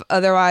breasts off.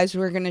 Otherwise,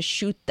 we're going to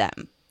shoot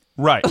them.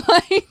 Right.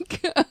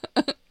 Like,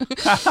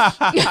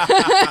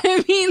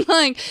 I mean,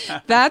 like,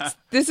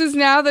 this is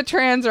now the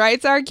trans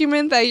rights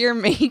argument that you're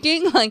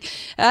making. Like,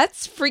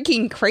 that's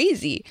freaking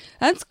crazy.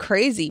 That's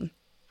crazy.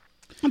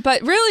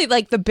 But really,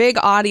 like, the big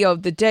audio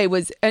of the day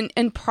was,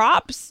 and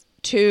props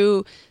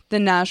to the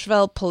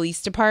Nashville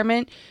Police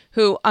Department,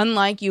 who,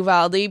 unlike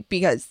Uvalde, they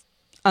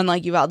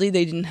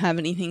didn't have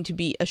anything to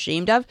be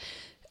ashamed of.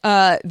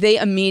 They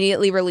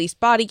immediately released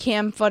body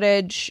cam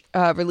footage,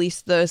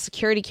 released the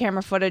security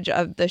camera footage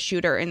of the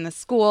shooter in the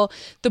school.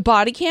 The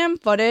body cam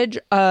footage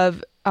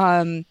of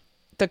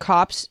the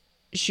cops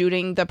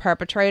shooting the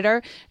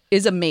perpetrator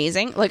is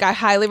amazing. Like, I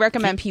highly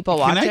recommend people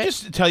watch it. Can I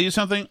just tell you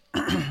something?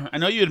 I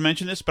know you had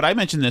mentioned this, but I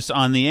mentioned this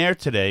on the air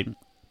today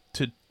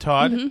to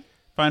Todd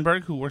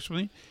Feinberg, who works with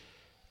me.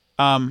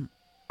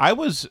 I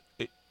was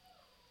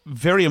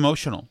very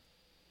emotional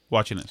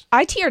watching this.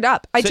 I teared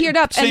up.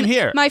 Same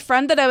here. My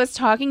friend that I was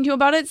talking to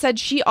about it said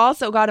she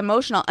also got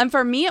emotional. And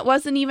for me, it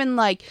wasn't even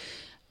like,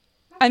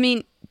 I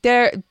mean,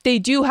 they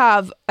do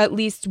have at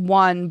least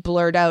one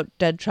blurred out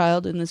dead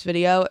child in this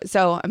video.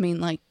 So, I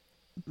mean, like,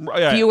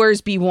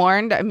 viewers be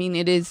warned. I mean,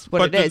 it is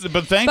what it is.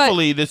 But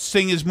thankfully, this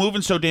thing is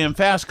moving so damn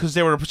fast because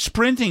they were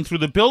sprinting through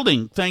the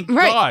building. Thank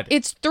God.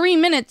 It's 3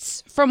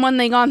 minutes from when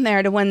they got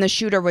there to when the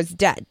shooter was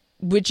dead,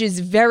 which is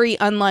very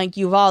unlike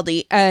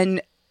Uvalde.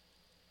 And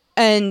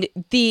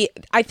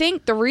I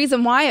think the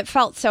reason why it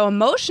felt so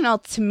emotional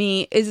to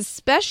me is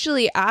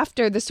especially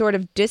after the sort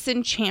of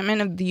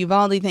disenchantment of the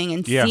Uvalde thing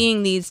and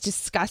seeing these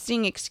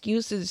disgusting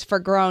excuses for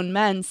grown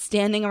men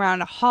standing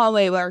around a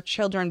hallway where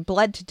children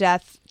bled to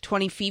death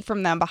 20 feet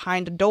from them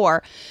behind a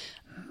door.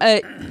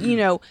 You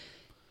know,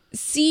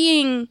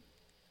 seeing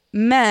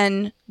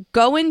men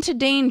go into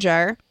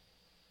danger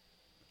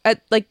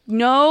at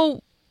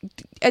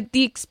at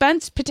the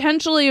expense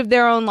potentially of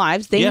their own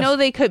lives. They know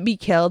they could be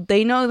killed.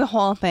 They know the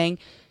whole thing.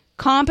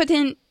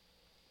 Competent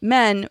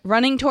men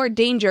running toward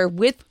danger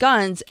with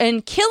guns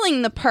and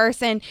killing the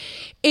person.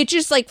 It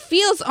just like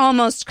feels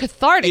almost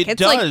cathartic.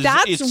 It's like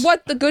that's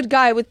what the good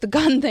guy with the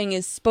gun thing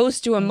is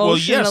supposed to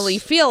emotionally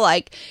feel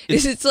like.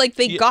 It's like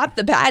they got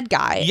the bad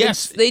guy.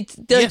 Yes. It's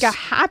like a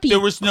happy There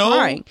was no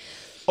crying.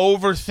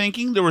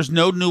 Overthinking. There was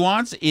no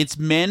nuance. It's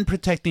men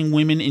protecting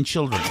women and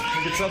children.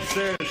 It's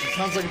upstairs. It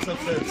sounds like it's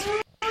upstairs.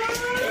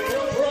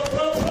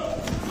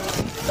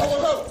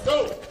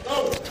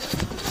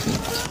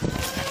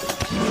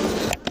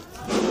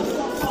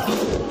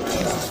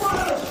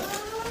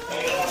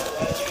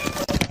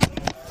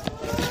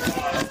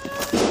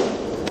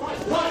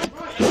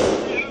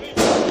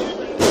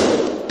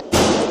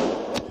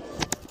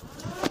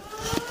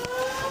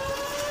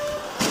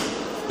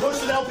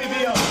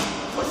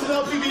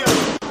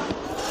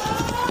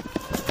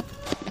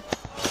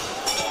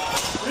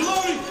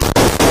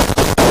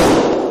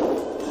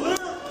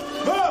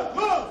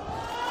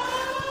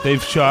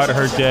 They've shot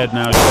her dead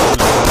now.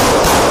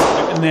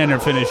 And then they're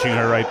finishing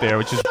her right there,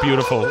 which is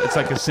beautiful. It's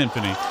like a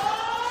symphony.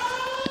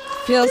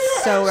 Feels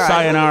so right.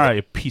 Sayonara,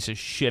 you piece of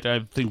shit. I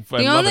think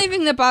the only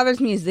thing that bothers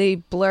me is they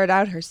blurred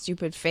out her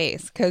stupid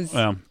face because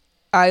I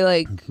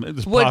would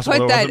put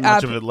that much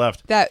up. of it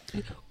left. That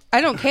I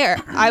don't care.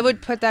 I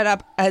would put that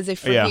up as a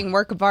freaking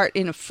work of art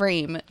in a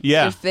frame.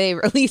 Yeah. If they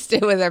released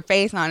it with her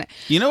face on it.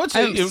 You know what's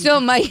I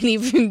still might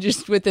even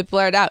just with it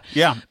blurred out.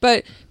 Yeah.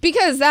 But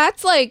because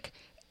that's like,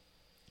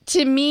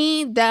 to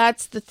me,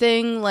 that's the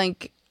thing.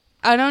 Like,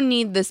 I don't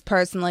need this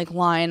person like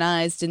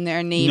lionized in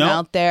their name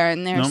out there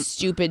and their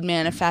stupid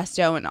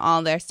manifesto and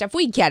all their stuff.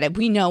 We get it.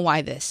 We know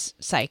why this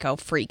psycho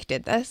freak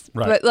did this.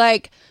 Right. But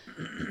like,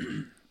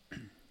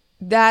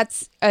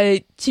 that's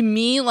to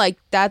me, like,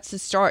 that's the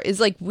story. Is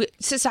like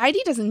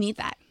society doesn't need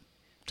that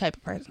type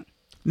of person.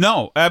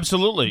 No,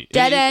 absolutely.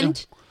 Dead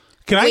end.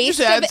 Can I waste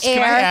just add? of Can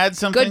I air, add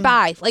something?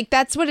 Goodbye. Like,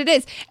 that's what it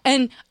is.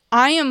 And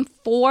I am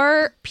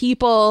for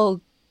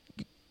people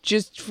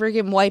just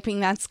freaking wiping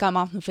that scum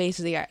off the face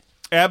of the earth.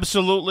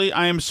 Absolutely.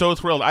 I am so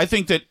thrilled. I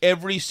think that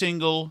every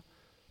single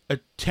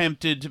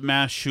attempted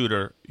mass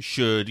shooter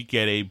should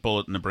get a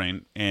bullet in the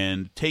brain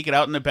and take it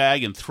out in a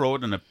bag and throw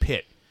it in a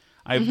pit.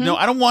 I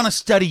don't want to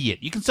study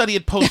it. You can study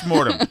it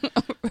post-mortem.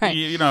 Right.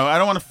 You know, I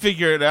don't want to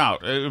figure it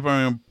out.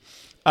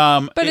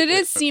 But it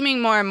is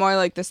seeming more and more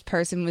like this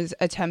person was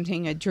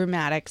attempting a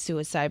dramatic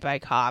suicide by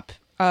cop.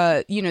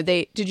 Did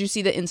you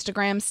see the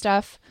Instagram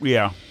stuff?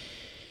 Yeah.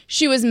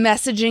 She was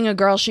messaging a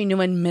girl she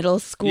knew in middle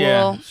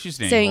school,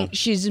 saying,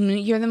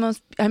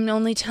 I'm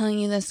only telling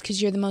you this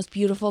because you're the most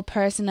beautiful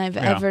person I've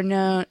ever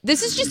known.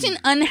 This is just an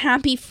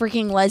unhappy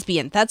freaking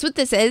lesbian. That's what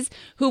this is,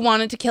 who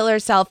wanted to kill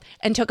herself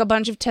and took a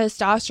bunch of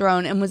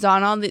testosterone and was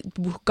on all the,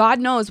 God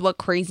knows what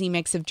crazy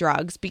mix of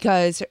drugs,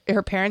 because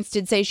her parents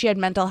did say she had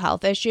mental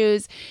health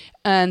issues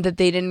and that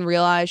they didn't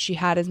realize she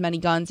had as many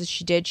guns as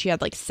she did. She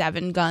had like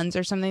 7 guns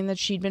or something that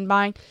she'd been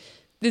buying.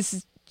 This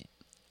is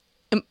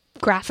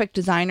graphic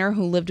designer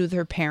who lived with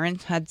her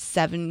parents had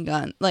 7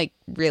 guns. Like,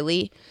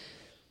 really?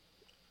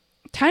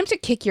 Time to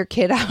kick your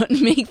kid out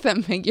and make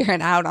them figure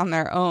it out on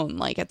their own.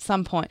 Like, at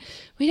some point,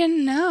 we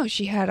didn't know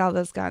she had all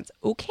those guns.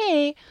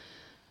 Okay.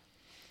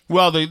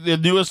 Well, the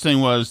newest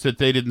thing was that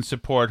they didn't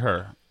support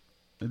her.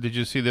 Did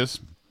you see this?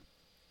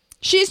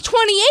 She's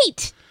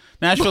 28.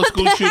 Nashville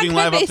school shooting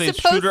live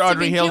updates. Shooter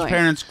Audrey Hale's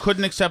parents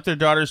couldn't accept their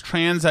daughter's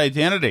trans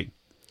identity.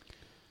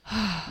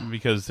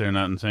 Because they're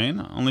not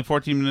insane. Only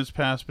 14 minutes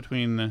passed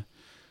between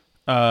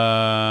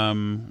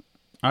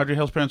Audrey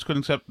Hale's parents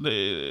couldn't accept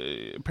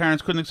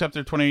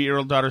their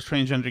 28-year-old daughter's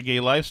transgender gay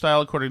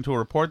lifestyle, according to a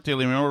report.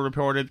 Daily Mail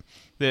reported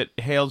that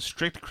Hale's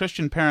strict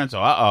Christian parents,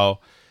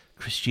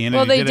 Christianity.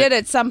 Well, they did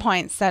at some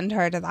point send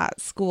her to that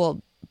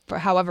school for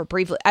however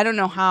briefly. I don't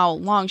know how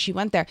long she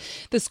went there.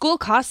 The school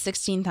costs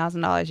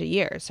 $16,000 a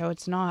year, so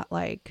it's not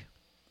like,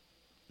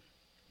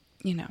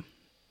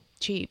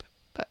 cheap.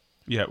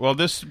 Yeah, well,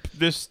 this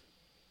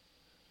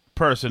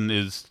person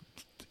is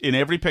in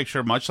every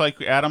picture, much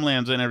like Adam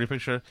Lanza in every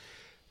picture.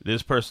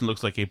 This person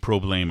looks like a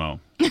problemo,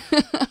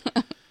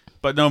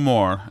 but no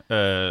more,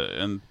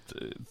 and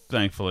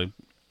thankfully.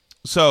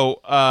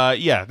 So, that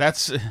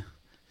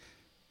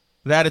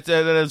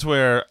is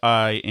where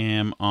I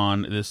am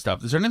on this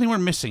stuff. Is there anything we're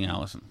missing,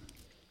 Allison?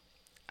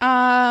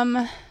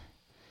 I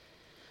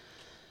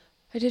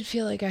did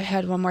feel like I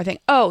had one more thing.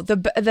 Oh,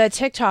 the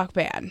TikTok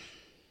ban.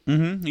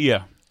 Mm-hmm.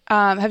 Yeah.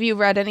 Have you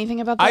read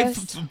anything about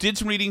this? I did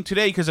some reading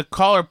today because a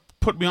caller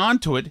put me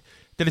onto it,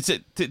 that it's a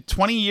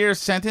 20-year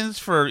sentence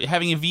for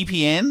having a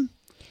VPN.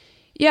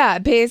 Yeah,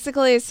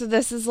 basically. So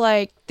this is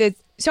like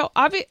so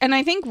obvious, and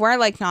I think we're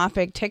like not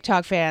big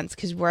TikTok fans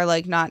because we're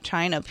like not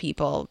China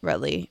people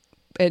really,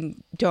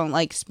 and don't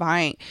like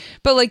spying.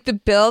 But like the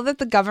bill that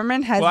the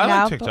government has I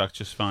now. like TikTok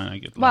just fine. I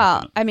get.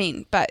 I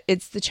mean, but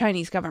it's the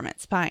Chinese government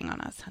spying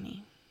on us,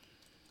 honey.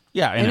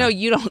 Yeah, I know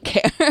you don't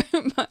care.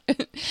 But,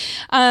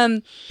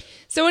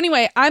 so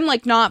anyway, I'm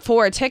like not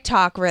for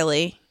TikTok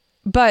really,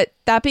 but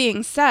that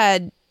being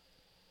said,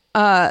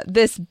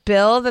 this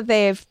bill that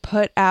they've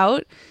put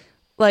out,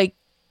 like,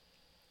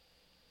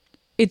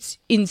 it's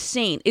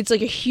insane. It's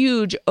like a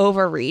huge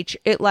overreach.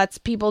 It lets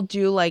people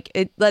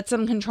it lets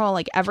them control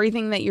like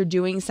everything that you're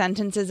doing,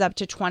 sentences up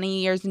to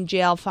 20 years in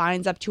jail,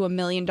 fines up to $1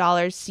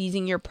 million,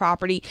 seizing your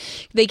property.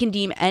 They can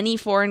deem any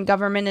foreign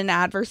government an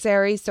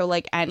adversary. So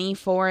like any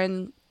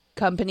foreign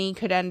company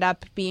could end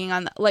up being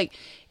on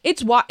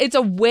it's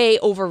a way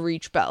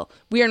overreach bill.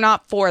 We are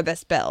not for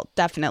this bill,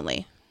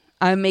 definitely.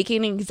 I'm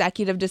making an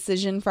executive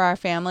decision for our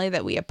family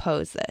that we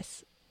oppose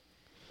this.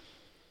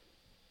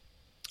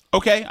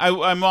 Okay,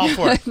 I'm all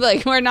for it.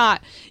 Like, we're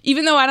not,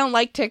 even though I don't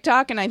like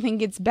TikTok and I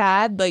think it's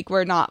bad, like,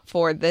 we're not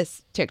for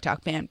this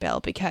TikTok ban bill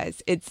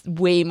because it's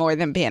way more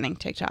than banning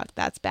TikTok.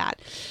 That's bad.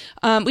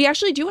 We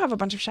actually do have a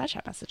bunch of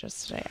chat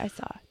messages today. I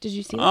saw. Did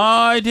you see that?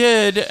 I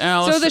did,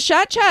 Alice. So the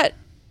chat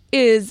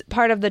is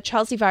part of the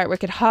Chelsea Fire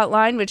Wicked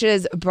hotline, which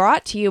is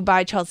brought to you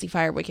by Chelsea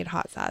Fire Wicked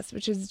hot sauce,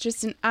 which is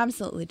just an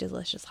absolutely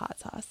delicious hot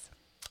sauce.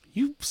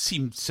 You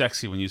seem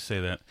sexy when you say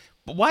that.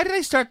 why did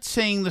I start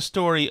saying the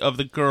story of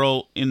the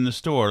girl in the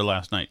store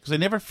last night? Because I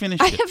never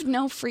finished it. I have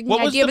no freaking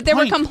What was idea, the but there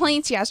were point?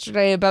 complaints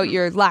yesterday about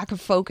your lack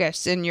of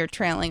focus and your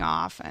trailing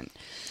off, and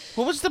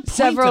What was the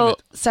point of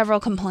it? Several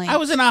complaints. I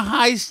was in a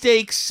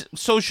high-stakes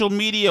social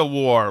media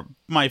war,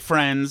 my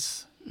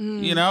friends.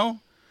 You know?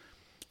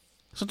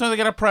 Sometimes I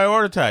got to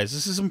prioritize.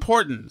 This is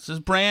important. This is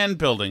brand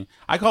building.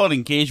 I call it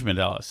engagement,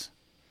 Alice.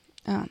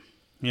 Oh.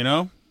 You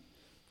know?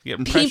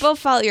 People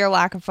felt your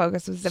lack of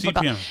focus was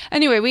difficult. CPM.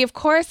 Anyway, we of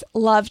course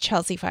love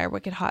Chelsea Fire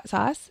Wicked Hot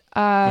Sauce.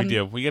 We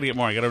do. We got to get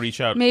more. I got to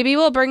reach out. Maybe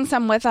we'll bring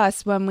some with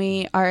us when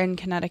we are in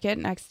Connecticut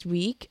next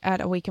week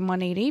at Awaken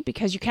 180,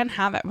 because you can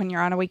have it when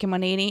you're on Awaken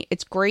 180.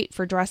 It's great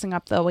for dressing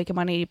up the Awaken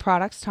 180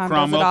 products. Tom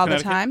does it all the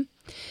time.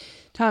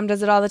 Tom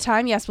does it all the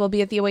time. Yes, we'll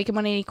be at the Awaken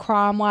 180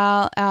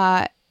 Cromwell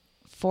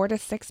 4 to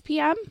 6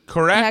 p.m.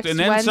 Correct. next And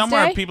then Wednesday.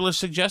 somewhere people are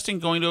suggesting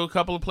going to a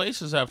couple of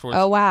places afterwards.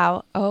 Oh,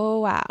 wow.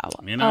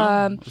 You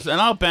know? And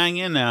I'll bang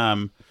in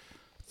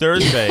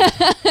Thursday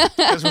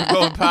because we're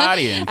going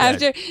partying.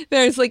 After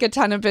there's like a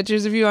ton of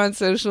pictures of you on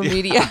social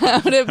media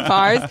out at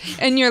bars,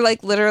 and you're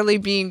like literally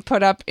being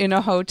put up in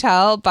a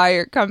hotel by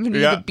your company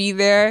to be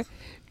there,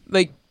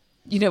 like,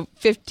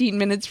 15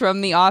 minutes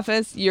from the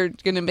office. You're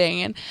gonna bang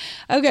in.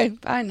 Okay,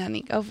 fine,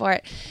 honey, go for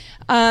it.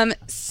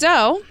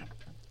 So.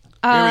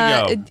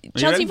 Here we go.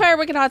 Chelsea Fire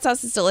Wicked Hot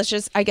Sauce is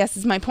delicious, I guess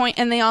is my point.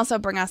 And they also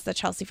bring us the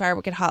Chelsea Fire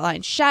Wicked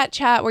Hotline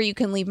chat where you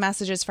can leave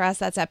messages for us.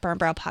 That's at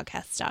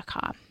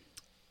burnbarrelpodcast.com.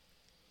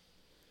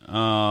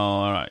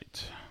 All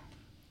right.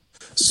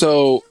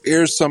 So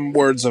here's some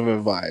words of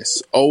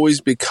advice.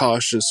 Always be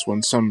cautious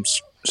when some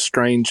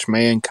strange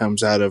man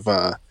comes out of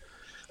I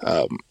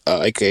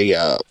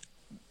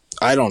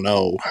don't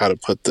know how to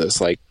put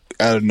this, like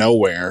out of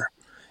nowhere,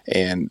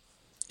 and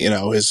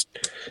his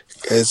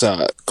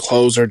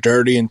clothes are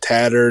dirty and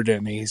tattered,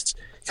 and he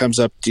comes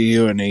up to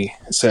you and he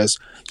says,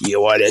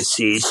 "You want to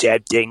see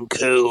something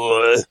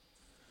cool?"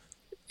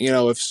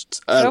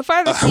 So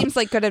far, this seems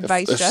like good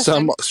advice, if Justin.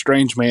 some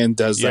strange man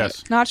does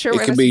that, Not sure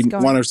where it could this be is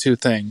going. one of two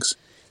things.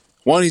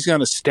 One, he's going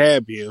to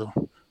stab you,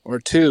 or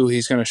two,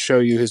 he's going to show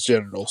you his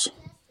genitals.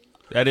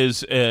 That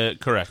is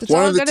correct. That's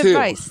all good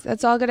advice.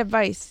 That's all good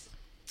advice.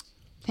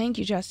 Thank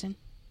you, Justin.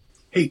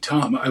 Hey,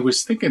 Tom, I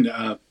was thinking,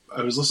 I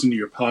was listening to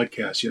your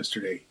podcast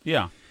yesterday.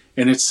 Yeah.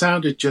 And it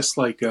sounded just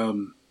like, I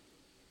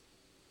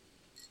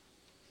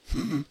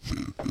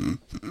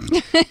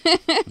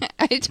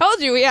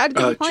told you we had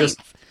complaints.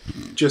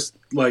 Just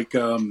like,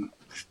 It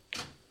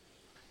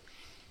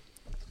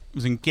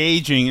was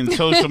engaging in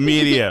social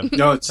media.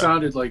 No, it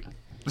sounded like...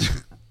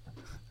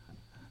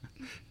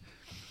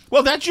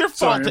 Well, that's your fault,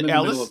 Sorry, I'm in the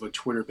Alice. middle of a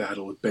Twitter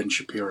battle with Ben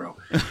Shapiro.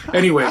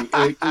 Anyway,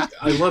 I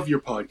love your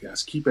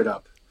podcast. Keep it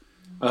up.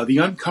 The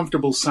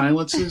uncomfortable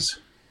silences,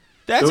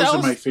 those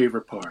are my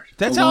favorite part.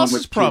 That's along Alice's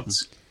with problem.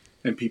 kids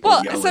and people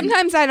Well, yelling.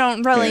 sometimes I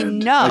don't really And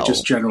know. I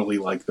just generally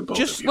like the both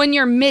of you. When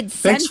you're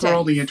mid-sentence. Thanks for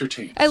all the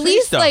entertainment. At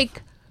least,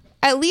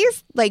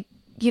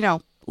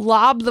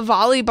 lob the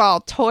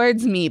volleyball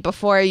towards me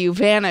before you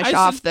vanish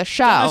off the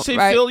show. I say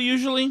right? Phil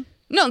usually?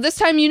 No, this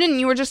time you didn't.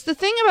 You were just the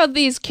thing about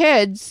these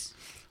kids.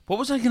 What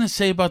was I going to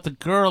say about the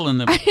girl in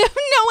the I have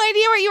no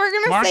idea what you were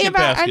going to say market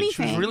about basket?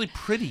 anything. She was really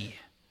pretty.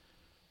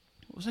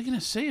 What was I going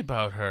to say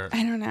about her?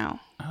 I don't know.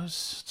 It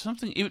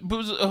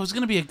was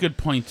going to be a good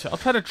point. I'll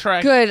try to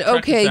track. Good. track it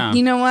Okay. down.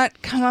 You know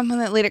what? Come up with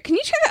it later. Can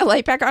you turn that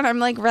light back on? I'm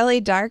like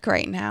really dark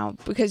right now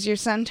because your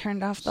son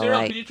turned off the Cyril,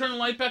 light. can you turn the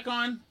light back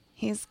on?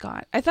 He's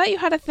gone. I thought you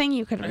had a thing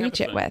you could I have reach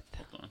a it thing. with.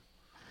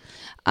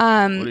 What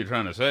are you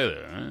trying to say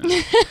there?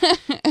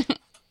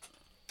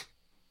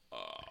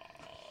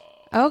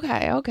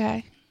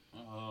 Okay.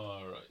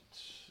 All right.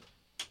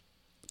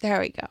 There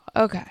we go.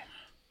 Okay.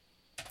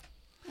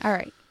 All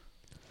right.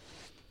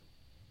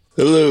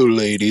 Hello,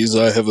 ladies.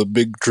 I have a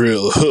big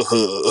drill.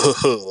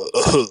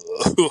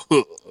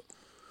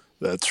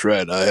 That's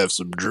right. I have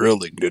some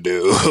drilling to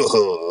do.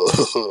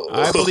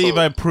 I believe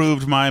I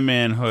proved my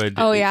manhood.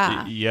 Oh,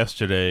 yeah.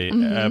 Yesterday,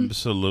 Mhm.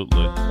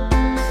 absolutely.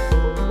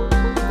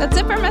 That's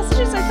it for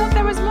messages. I thought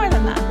there was more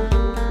than that.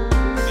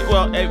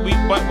 Well,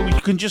 we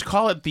can just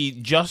call it the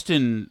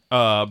Justin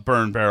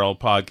Burn Barrel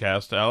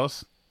podcast,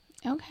 Alice.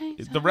 Okay.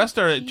 The rest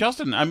are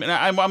Justin. I mean,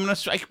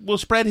 we'll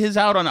spread his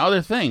out on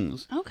other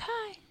things. Okay.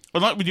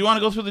 Well, do you want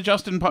to go through the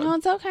Justin? No,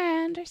 it's okay.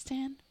 I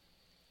understand.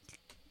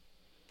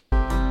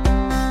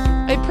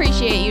 I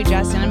appreciate you,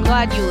 Justin. I'm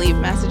glad you leave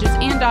messages.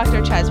 And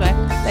Dr. Cheswick.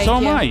 Thank So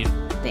you. am I.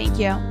 Thank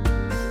you.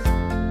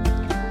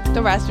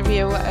 The rest of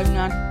you, I'm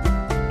not.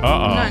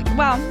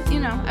 Well,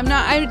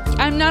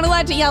 I'm not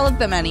allowed to yell at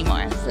them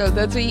anymore. So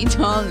that's what you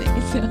told me.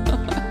 So.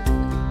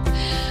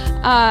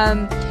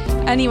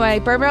 Anyway,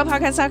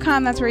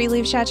 birdbarrelpodcast.com. That's where you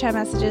leave chat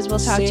messages. We'll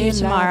talk to you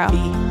tomorrow.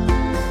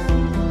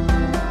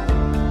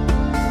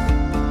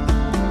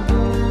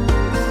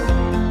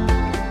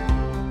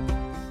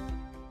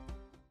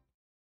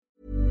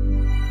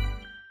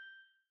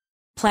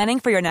 Planning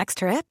for your next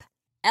trip?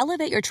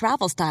 Elevate your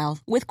travel style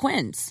with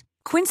Quince.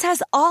 Quince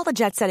has all the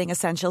jet-setting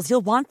essentials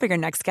you'll want for your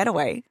next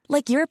getaway,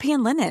 like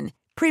European linen,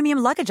 premium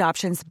luggage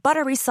options,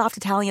 buttery soft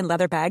Italian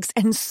leather bags,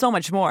 and so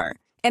much more.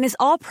 and is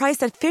all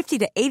priced at 50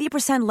 to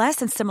 80% less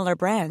than similar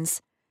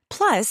brands.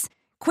 Plus,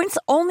 Quince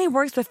only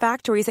works with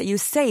factories that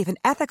use safe and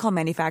ethical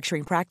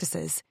manufacturing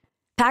practices.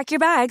 Pack your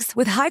bags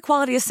with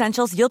high-quality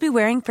essentials you'll be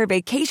wearing for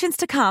vacations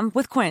to come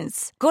with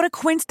Quince. Go to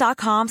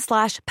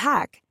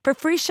quince.com/pack for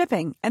free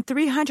shipping and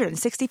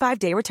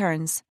 365-day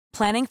returns.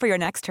 Planning for your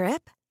next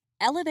trip?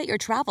 Elevate your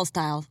travel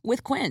style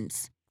with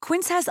Quince.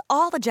 Quince has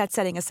all the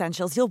jet-setting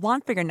essentials you'll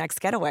want for your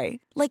next getaway,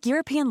 like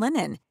European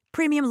linen,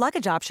 premium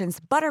luggage options,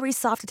 buttery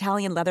soft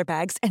Italian leather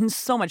bags, and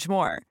so much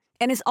more.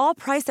 And is all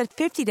priced at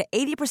 50 to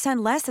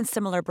 80% less than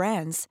similar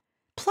brands.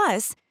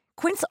 Plus,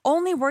 Quince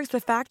only works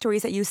with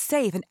factories that use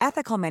safe and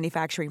ethical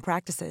manufacturing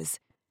practices.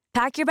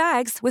 Pack your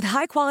bags with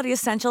high-quality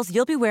essentials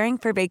you'll be wearing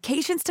for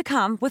vacations to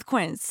come with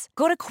Quince.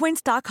 Go to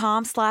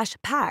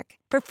quince.com/pack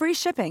for free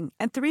shipping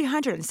and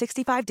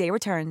 365-day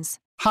returns.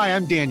 Hi,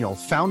 I'm Daniel,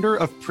 founder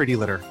of Pretty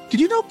Litter.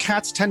 Did you know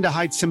cats tend to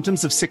hide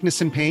symptoms of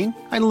sickness and pain?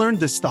 I learned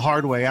this the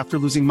hard way after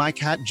losing my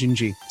cat,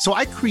 Gingy. So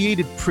I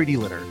created Pretty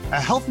Litter,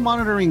 a health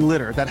monitoring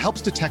litter that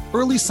helps detect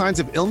early signs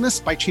of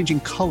illness by changing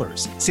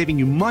colors, saving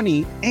you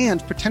money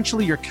and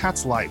potentially your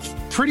cat's life.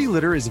 Pretty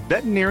Litter is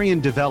veterinarian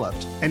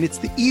developed, and it's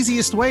the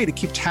easiest way to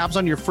keep tabs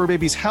on your fur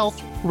baby's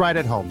health right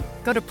at home.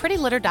 Go to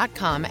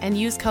prettylitter.com and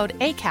use code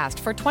ACAST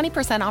for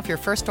 20% off your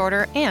first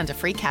order and a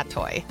free cat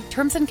toy.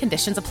 Terms and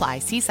conditions apply.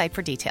 See site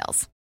for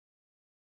details.